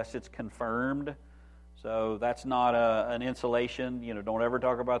unless it's confirmed. So that's not an insulation. Don't ever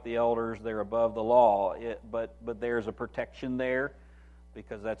talk about the elders. They're above the law. But there's a protection there,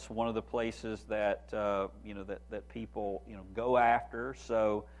 because that's one of the places that that people go after.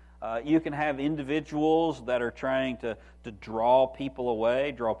 So you can have individuals that are trying to draw people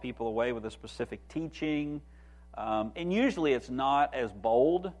away with a specific teaching, and usually it's not as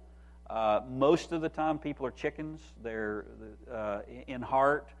bold. Most of the time, people are chickens. They're in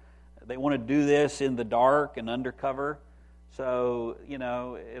heart. They want to do this in the dark and undercover. So,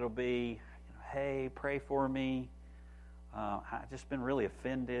 it'll be, hey, pray for me. I've just been really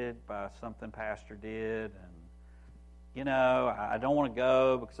offended by something Pastor did. And, I don't want to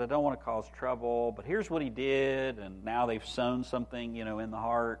go because I don't want to cause trouble. But here's what he did. And now they've sown something, in the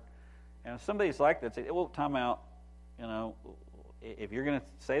heart. And if somebody's like that, say, well, time out. If you're going to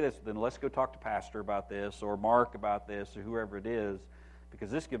say this, then let's go talk to Pastor about this, or Mark about this, or whoever it is, because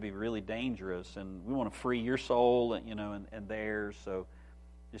this could be really dangerous, and we want to free your soul, and theirs. So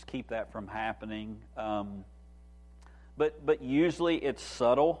just keep that from happening. But usually it's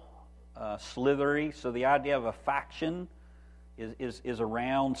subtle, slithery. So the idea of a faction is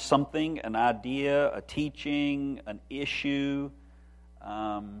around something, an idea, a teaching, an issue.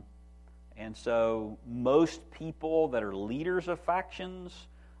 And so most people that are leaders of factions,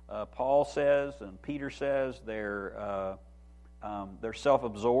 Paul says and Peter says, they're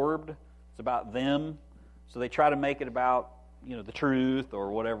self-absorbed. It's about them. So they try to make it about, the truth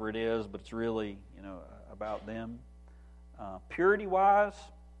or whatever it is, but it's really, about them. Purity-wise,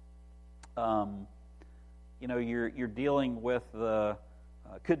 you're dealing with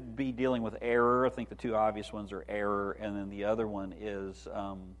could be dealing with error. I think the two obvious ones are error, and then the other one is,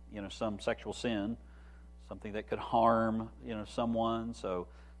 some sexual sin, something that could harm, someone. So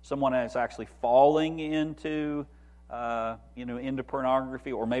someone is actually falling into into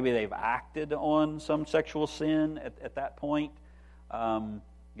pornography, or maybe they've acted on some sexual sin at that point.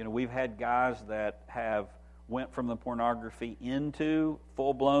 We've had guys that have went from the pornography into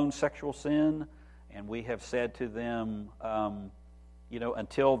full-blown sexual sin, and we have said to them,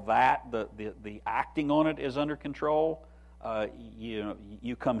 until the acting on it is under control,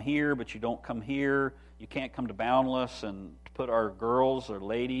 you come here, but you don't come here. You can't come to Boundless and put our girls or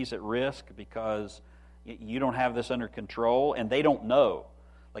ladies at risk because you don't have this under control, and they don't know.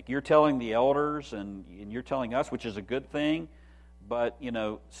 Like you're telling the elders and you're telling us, which is a good thing, but,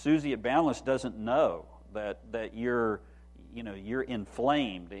 Susie at Boundless doesn't know that you're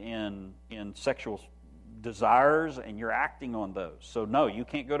inflamed in sexual desires and you're acting on those. So no, you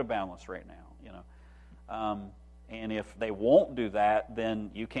can't go to Boundless right now, and if they won't do that,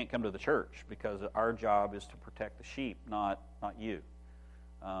 then you can't come to the church, because our job is to protect the sheep, not you.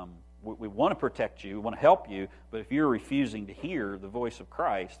 We want to protect you, we want to help you, but if you're refusing to hear the voice of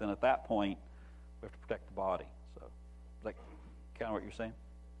Christ, then at that point, we have to protect the body. So, is that kind of what you're saying?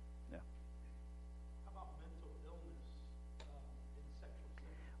 Yeah. How about mental illness in sexual sin?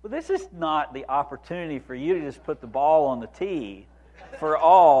 Well, this is not the opportunity for you to just put the ball on the tee for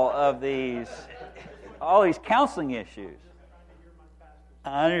all these counseling issues.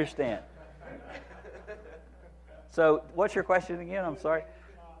 I understand. So, what's your question again? I'm sorry. A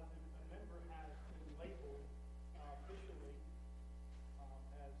member has been labeled officially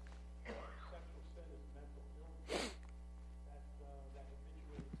as sexual sin as mental illness. That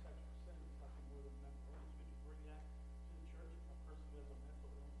habituated sexual sin is nothing more than mental illness. Would you bring that to the church if a person has a mental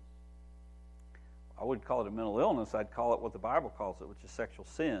illness? I wouldn't call it a mental illness. I'd call it what the Bible calls it, which is sexual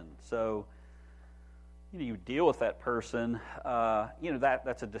sin. So, you deal with that person.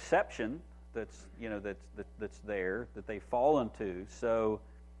 That's a deception that's there that they fall into. So,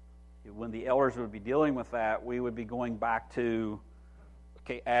 when the elders would be dealing with that, we would be going back to,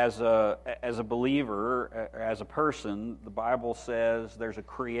 okay, as a believer, as a person, the Bible says there's a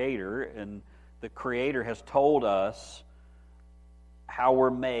Creator, and the Creator has told us how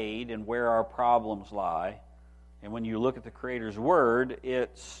we're made and where our problems lie. And when you look at the Creator's Word,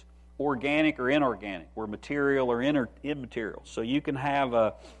 it's organic or inorganic. We're material or immaterial. So you could have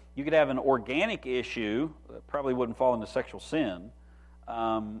an organic issue that probably wouldn't fall into sexual sin.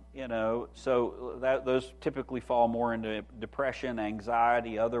 So those typically fall more into depression,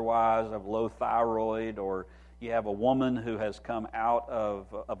 anxiety, otherwise of low thyroid, or you have a woman who has come out of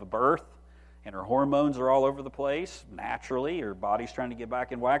a birth and her hormones are all over the place naturally. Her body's trying to get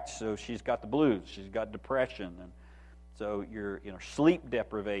back in whack, so she's got the blues, she's got depression, and so you're sleep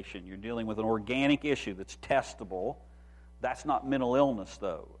deprivation. You're dealing with an organic issue that's testable. That's not mental illness,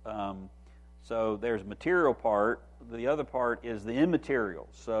 though. So there's material part. The other part is the immaterial.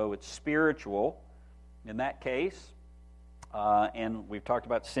 So it's spiritual in that case. And we've talked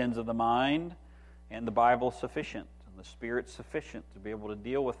about sins of the mind, and the Bible's sufficient, and the Spirit's sufficient to be able to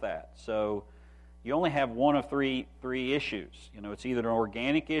deal with that. So you only have one of three issues. It's either an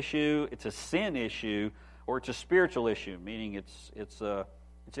organic issue, it's a sin issue, or it's a spiritual issue, meaning it's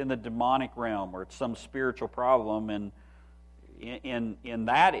in the demonic realm, or it's some spiritual problem. And in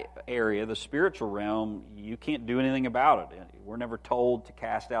that area, the spiritual realm, you can't do anything about it. We're never told to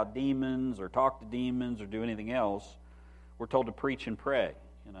cast out demons or talk to demons or do anything else. We're told to preach and pray.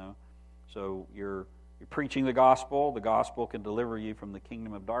 So you're preaching the gospel. The gospel can deliver you from the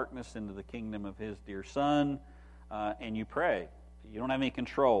kingdom of darkness into the kingdom of His dear Son, and you pray. You don't have any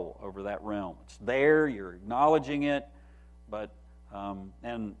control over that realm. It's there. You're acknowledging it, but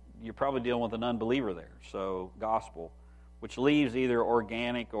and you're probably dealing with an unbeliever there. So gospel, which leaves either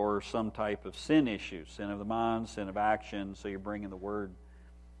organic or some type of sin issue, sin of the mind, sin of action. So you're bringing the word,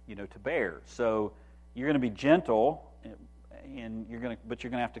 to bear. So you're going to be gentle, but you're going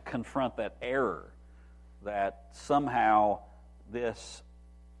to have to confront that error, that somehow this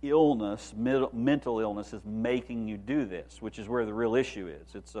illness, mental illness, is making you do this, which is where the real issue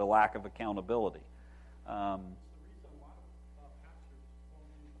is. It's a lack of accountability. It's the reason a lot of pastors won't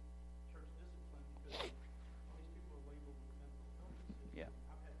do church discipline, because all these people are labeled with mental illnesses. Yeah.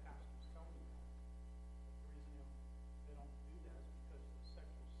 I've had pastors tell me that. The reason they don't do that is because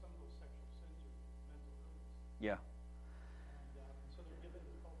some of those sexual sins are mental illness. Yeah. And so they're given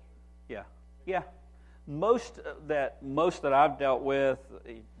the culture. Yeah. Yeah. Most that I've dealt with,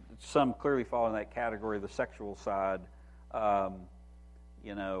 some clearly fall in that category, the sexual side.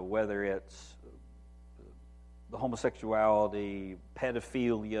 Whether it's the homosexuality,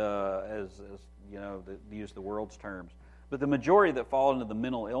 pedophilia, as to use the world's terms. But the majority that fall into the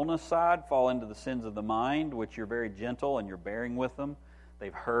mental illness side fall into the sins of the mind, which you're very gentle and you're bearing with them.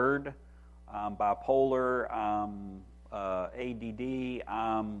 They've heard bipolar, ADD,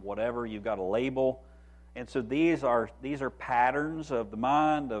 whatever. You've got a label. And so these are patterns of the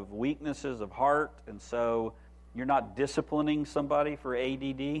mind, of weaknesses of heart, and so you're not disciplining somebody for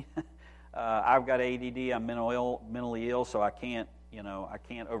ADD. I've got ADD. I'm mentally ill, so I can't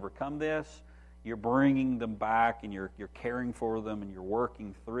overcome this. You're bringing them back, and you're caring for them, and you're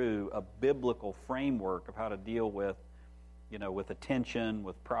working through a biblical framework of how to deal with, with attention,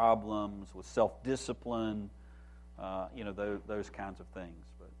 with problems, with self-discipline, those kinds of things.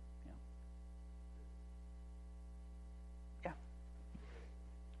 But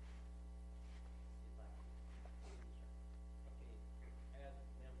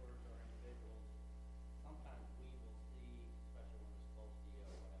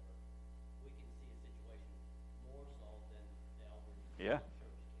Yeah, the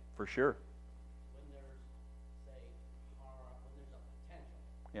church can. for sure. When there's, say, harm, when there's a potential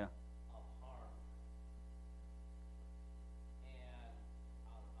Yeah. of harm, and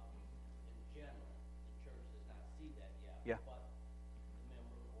in general, the church does not see that yet, Yeah. but the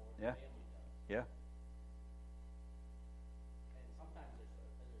member or the Yeah. family does. Yeah. And sometimes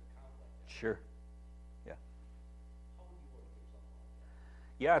there's conflict there. Sure. Yeah. How would you work through something like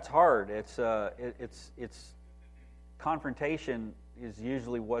that? Yeah, it's hard. It's confrontation is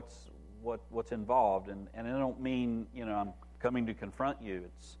usually what's involved, and I don't mean I'm coming to confront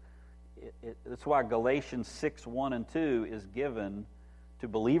you. That's why Galatians 6:1-2 is given to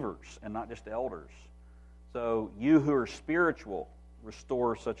believers and not just elders. So you who are spiritual,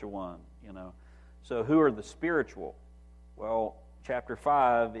 restore such a one. So who are the spiritual? Well, chapter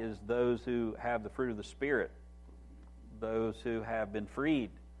 5 is those who have the fruit of the Spirit, those who have been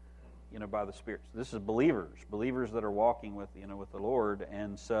freed, by the Spirit. So this is believers that are walking with the Lord,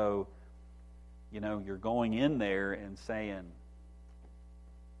 and so, you're going in there and saying,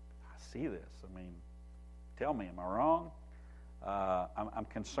 I see this. I mean, tell me, am I wrong? I'm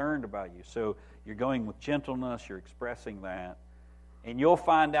concerned about you. So you're going with gentleness, you're expressing that, and you'll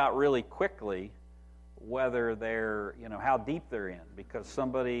find out really quickly whether they're, how deep they're in, because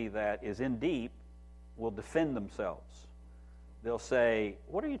somebody that is in deep will defend themselves. They'll say,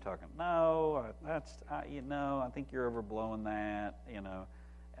 what are you talking? No, I think you're overblowing that,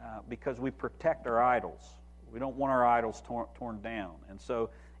 because we protect our idols. We don't want our idols torn down. And so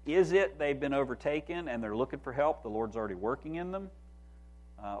is it they've been overtaken and they're looking for help, the Lord's already working in them?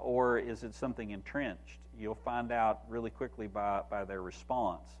 Or is it something entrenched? You'll find out really quickly by their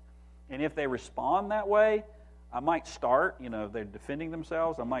response. And if they respond that way, I might start, if they're defending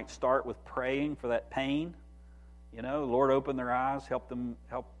themselves, I might start with praying for that pain. Lord, open their eyes, help,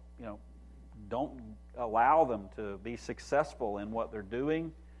 don't allow them to be successful in what they're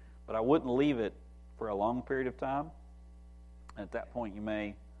doing, but I wouldn't leave it for a long period of time. At that point, you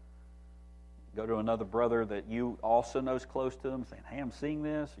may go to another brother that you also knows close to them, saying, hey, I'm seeing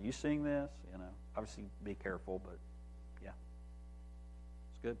this, are you seeing this? Obviously be careful, but yeah,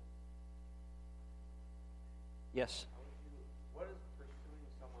 it's good. Yes? What is pursuing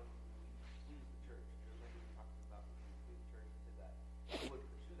someone who flees the church? You're maybe talking about who flee the church to that. Who would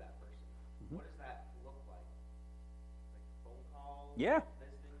pursue that person? Mm-hmm. What does that look like? Like phone calls? Yeah.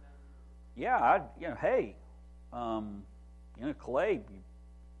 Visiting them? Yeah, hey, Clay,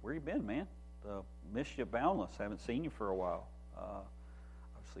 where you been, man? Missed you boundless. Haven't seen you for a while.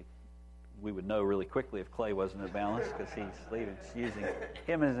 Obviously, we would know really quickly if Clay wasn't at Boundless because he's leaving. Just using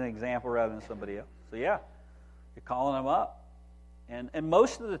him as an example rather than somebody else. So yeah, you're calling them up, and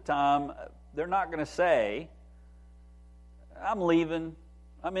most of the time they're not going to say, "I'm leaving.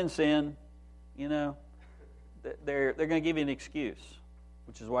 I'm in sin." They're going to give you an excuse,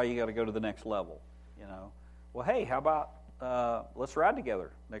 which is why you got to go to the next level. Well, hey, how about let's ride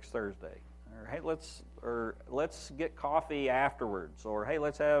together next Thursday, or hey, let's get coffee afterwards, or hey,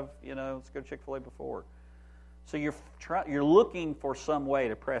 let's have let's go to Chick-fil-A before. So you're looking for some way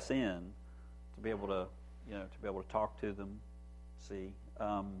to press in to be able to talk to them, see.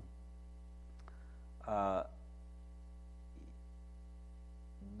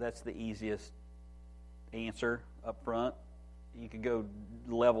 That's the easiest answer up front. You could go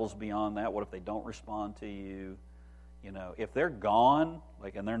levels beyond that. What if they don't respond to you? If they're gone,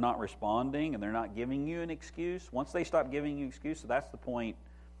 and they're not responding and they're not giving you an excuse, once they stop giving you excuses, that's the point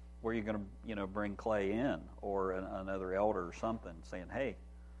where you're going to bring Clay in or another elder or something, saying, hey,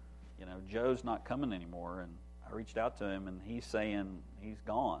 Joe's not coming anymore, and I reached out to him and he's saying he's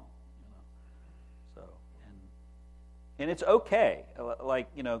gone. So and it's okay.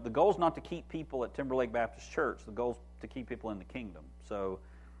 The goal is not to keep people at Timberlake Baptist Church. The goal is to keep people in the kingdom. So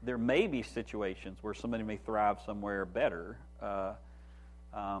there may be situations where somebody may thrive somewhere better, but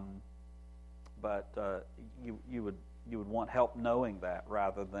you would want help knowing that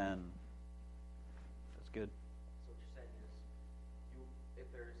rather than. That's good. So what you're saying is,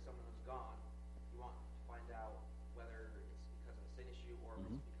 if there's someone who's gone, you want to find out whether it's because of a sin issue or if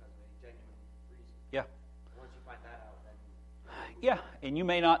it's because of a genuine reason. Yeah. Once you find that out, then. Yeah, and you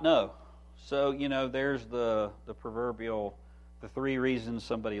may not know. So there's the proverbial. The 3 reasons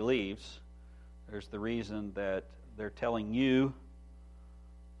somebody leaves. There's the reason that they're telling you.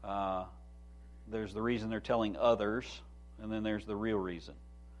 There's the reason they're telling others. And then there's the real reason.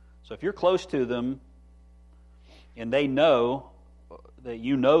 So if you're close to them and they know that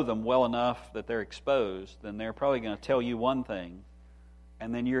you know them well enough that they're exposed, then they're probably going to tell you one thing.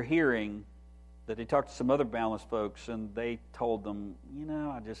 And then you're hearing that they talked to some other Boundless folks and they told them,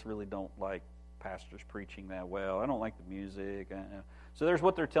 I just really don't like pastor's preaching that well. I don't like the music. So there's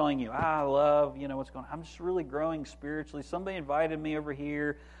what they're telling you. I love, what's going on. I'm just really growing spiritually. Somebody invited me over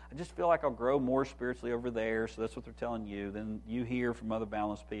here. I just feel like I'll grow more spiritually over there. So that's what they're telling you. Then you hear from other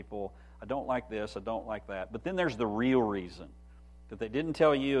balanced people, I don't like this, I don't like that. But then there's the real reason that they didn't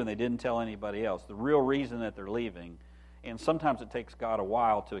tell you and they didn't tell anybody else. The real reason that they're leaving. And sometimes it takes God a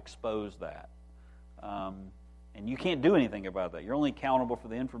while to expose that. And you can't do anything about that. You're only accountable for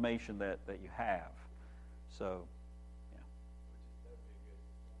the information that you have. So, yeah. That would be a good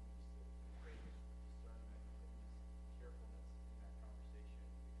one, just to create discernment and carefulness in that conversation,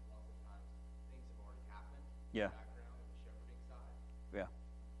 because lots of times things have already happened in Yeah. the background of the shepherding side. Yeah.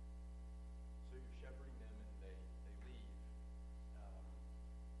 So you're shepherding them and they leave.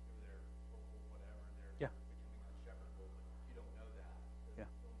 Maybe they're local, whatever. They're Yeah. becoming unshepherdable, but you don't know that.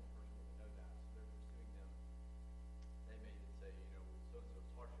 Yeah. The normal person doesn't know that. So they're pursuing them. They may say, so-and-so's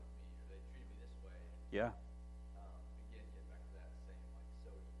harsh with me, or they treat me this way. Yeah. Again, get back to that same,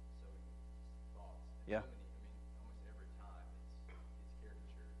 sowing thoughts. And Yeah. so many, almost every time it's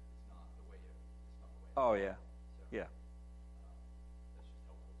caricatured. It's not the way it Oh, yeah. So, Yeah. that's just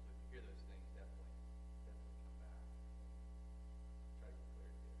helpful. So if you hear those things, definitely come back. Try to get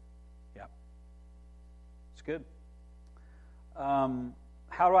clarity there. Yeah. It's good.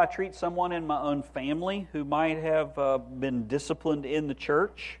 How do I treat someone in my own family who might have been disciplined in the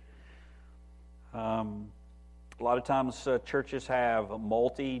church? A lot of times churches have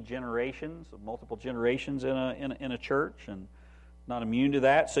multiple generations in a church, and not immune to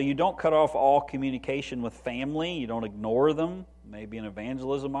that. So you don't cut off all communication with family. You don't ignore them. Maybe an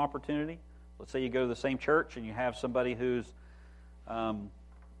evangelism opportunity. Let's say you go to the same church and you have somebody who's part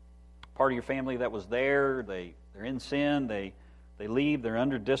of your family that was there. They're in sin. They leave. They're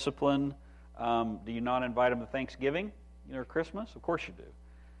under discipline. Do you not invite them to Thanksgiving, or Christmas? Of course you do.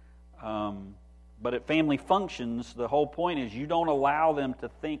 But at family functions, the whole point is you don't allow them to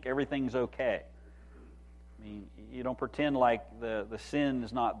think everything's okay. I mean, you don't pretend like the sin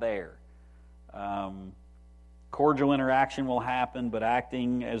is not there. Cordial interaction will happen, but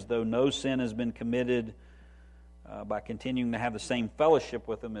acting as though no sin has been committed by continuing to have the same fellowship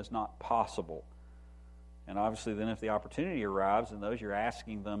with them is not possible. And obviously then if the opportunity arrives and those you're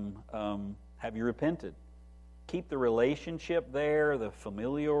asking them, have you repented? Keep the relationship there, the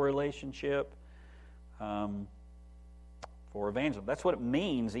familial relationship, for evangelism. That's what it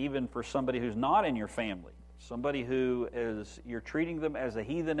means even for somebody who's not in your family. Somebody who you're treating them as a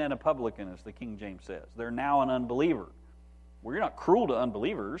heathen and a publican, as the King James says. They're now an unbeliever. Well, you're not cruel to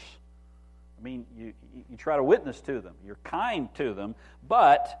unbelievers. I mean, you try to witness to them. You're kind to them,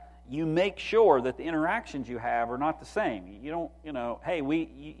 but you make sure that the interactions you have are not the same. You don't, hey,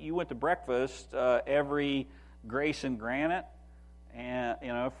 you went to breakfast every Grace and Granite, and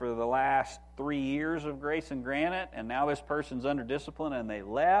for the last 3 years of Grace and Granite, and now this person's under discipline and they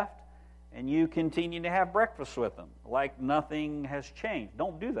left, and you continue to have breakfast with them like nothing has changed.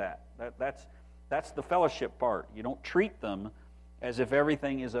 Don't do that. That's the fellowship part. You don't treat them as if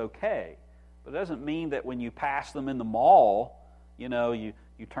everything is okay. But it doesn't mean that when you pass them in the mall, you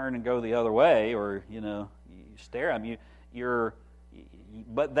turn and go the other way, or you stare at them.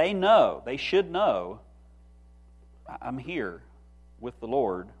 But they know. They should know. I'm here with the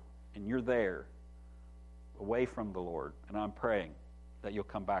Lord, and you're there, away from the Lord, and I'm praying that you'll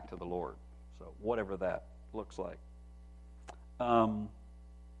come back to the Lord. So whatever that looks like.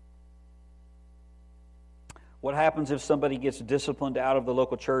 What happens if somebody gets disciplined out of the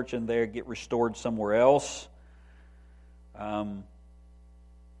local church and they get restored somewhere else?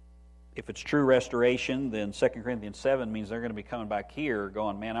 If it's true restoration, then 2 Corinthians 7 means they're going to be coming back here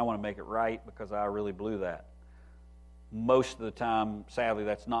going, man, I want to make it right because I really blew that. Most of the time, sadly,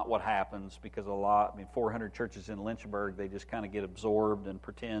 that's not what happens because 400 churches in Lynchburg, they just kind of get absorbed and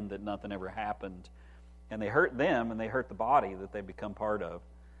pretend that nothing ever happened. And they hurt them and they hurt the body that they become part of.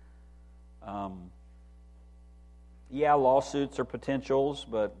 Lawsuits are potentials,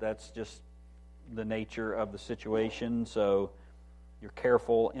 but that's just the nature of the situation, so you're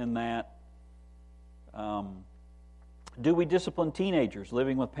careful in that. Do we discipline teenagers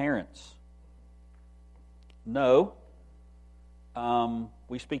living with parents? No.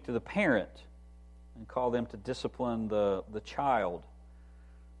 We speak to the parent and call them to discipline the child.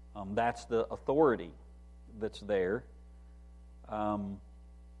 That's the authority that's there. A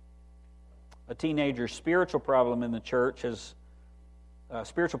teenager's spiritual problem in the church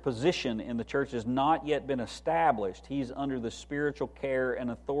spiritual position in the church has not yet been established. He's under the spiritual care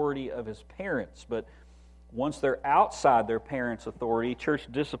and authority of his parents. But once they're outside their parents' authority, church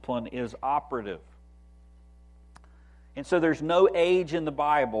discipline is operative. And so there's no age in the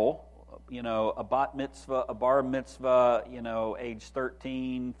Bible, a bat mitzvah, a bar mitzvah, age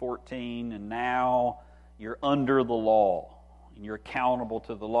 13, 14, and now you're under the law, and you're accountable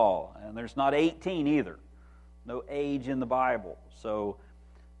to the law. And there's not 18 either. No age in the Bible. So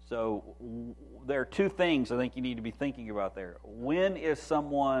there are two things I think you need to be thinking about there. When is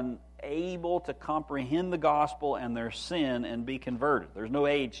someone able to comprehend the gospel and their sin and be converted? There's no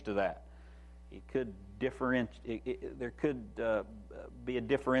age to that. It could there could be a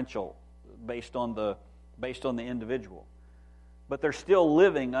differential based on the individual, but they're still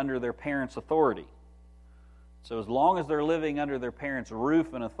living under their parents' authority. So as long as they're living under their parents'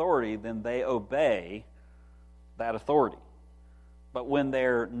 roof and authority, then they obey that authority. But when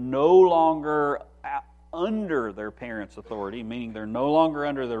they're no longer under their parents' authority, meaning they're no longer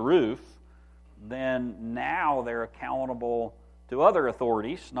under their roof, then now they're accountable to other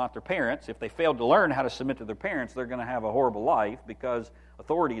authorities, not their parents. If they failed to learn how to submit to their parents, they're going to have a horrible life because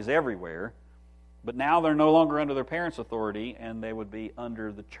authority is everywhere. But now they're no longer under their parents' authority, and they would be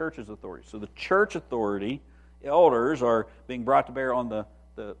under the church's authority. So the church authority, elders, are being brought to bear on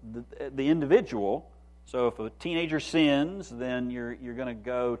the individual. So if a teenager sins, then you're going to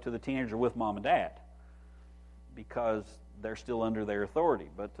go to the teenager with mom and dad because they're still under their authority.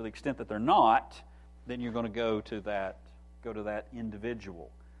 But to the extent that they're not, then you're going to go to that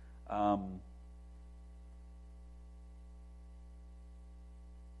individual.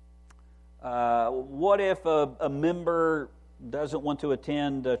 What if a member doesn't want to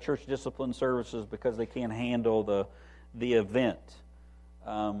attend church discipline services because they can't handle the event?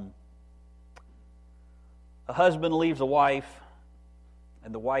 A husband leaves a wife,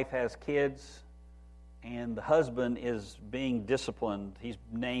 and the wife has kids, and the husband is being disciplined. His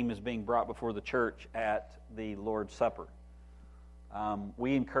name is being brought before the church at the Lord's Supper.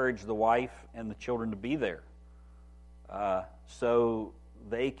 We encourage the wife and the children to be there so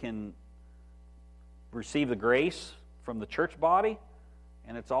they can receive the grace from the church body,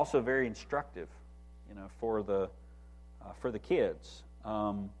 and it's also very instructive, for the kids.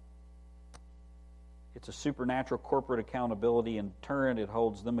 It's a supernatural corporate accountability. In turn, it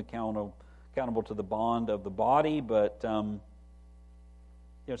holds them accountable to the bond of the body, but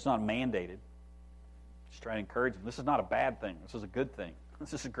it's not mandated. Just try to encourage them. This is not a bad thing. This is a good thing.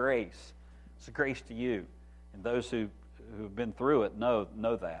 This is a grace. It's a grace to you. And those who have been through it know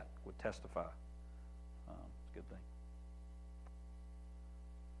that, would testify. It's a good thing.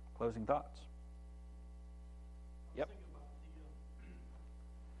 Closing thoughts. Yep.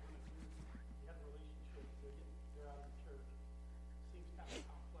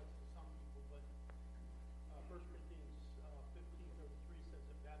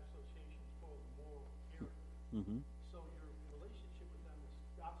 Mm-hmm. So your relationship with them is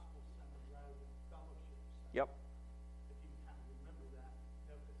gospel-centered rather than fellowship-centered. Yep. If you kind of remember that,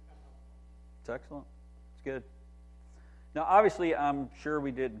 that's kind of helpful. It's excellent. It's good. Now, obviously, I'm sure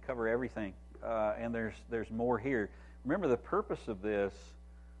we didn't cover everything, and there's more here. Remember, the purpose of this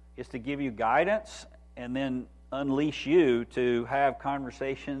is to give you guidance and then unleash you to have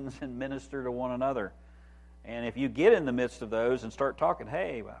conversations and minister to one another. And if you get in the midst of those and start talking,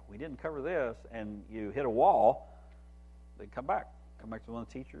 hey, we didn't cover this, and you hit a wall, then come back. Come back to one of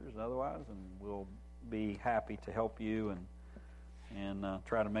the teachers and otherwise, and we'll be happy to help you and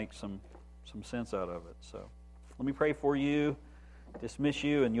try to make some sense out of it. So let me pray for you, dismiss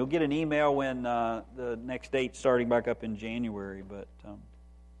you, and you'll get an email when the next date's starting back up in January. But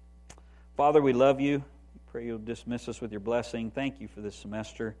Father, we love you. Pray you'll dismiss us with your blessing. Thank you for this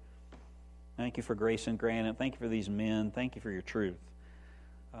semester. Thank you for Grace and Granite. Thank you for these men. Thank you for your truth.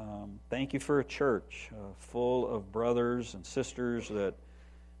 Thank you for a church full of brothers and sisters that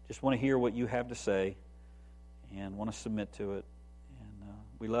just want to hear what you have to say and want to submit to it. And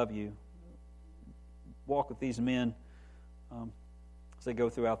we love you. Walk with these men as they go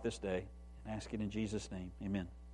throughout this day. And ask it in Jesus' name. Amen.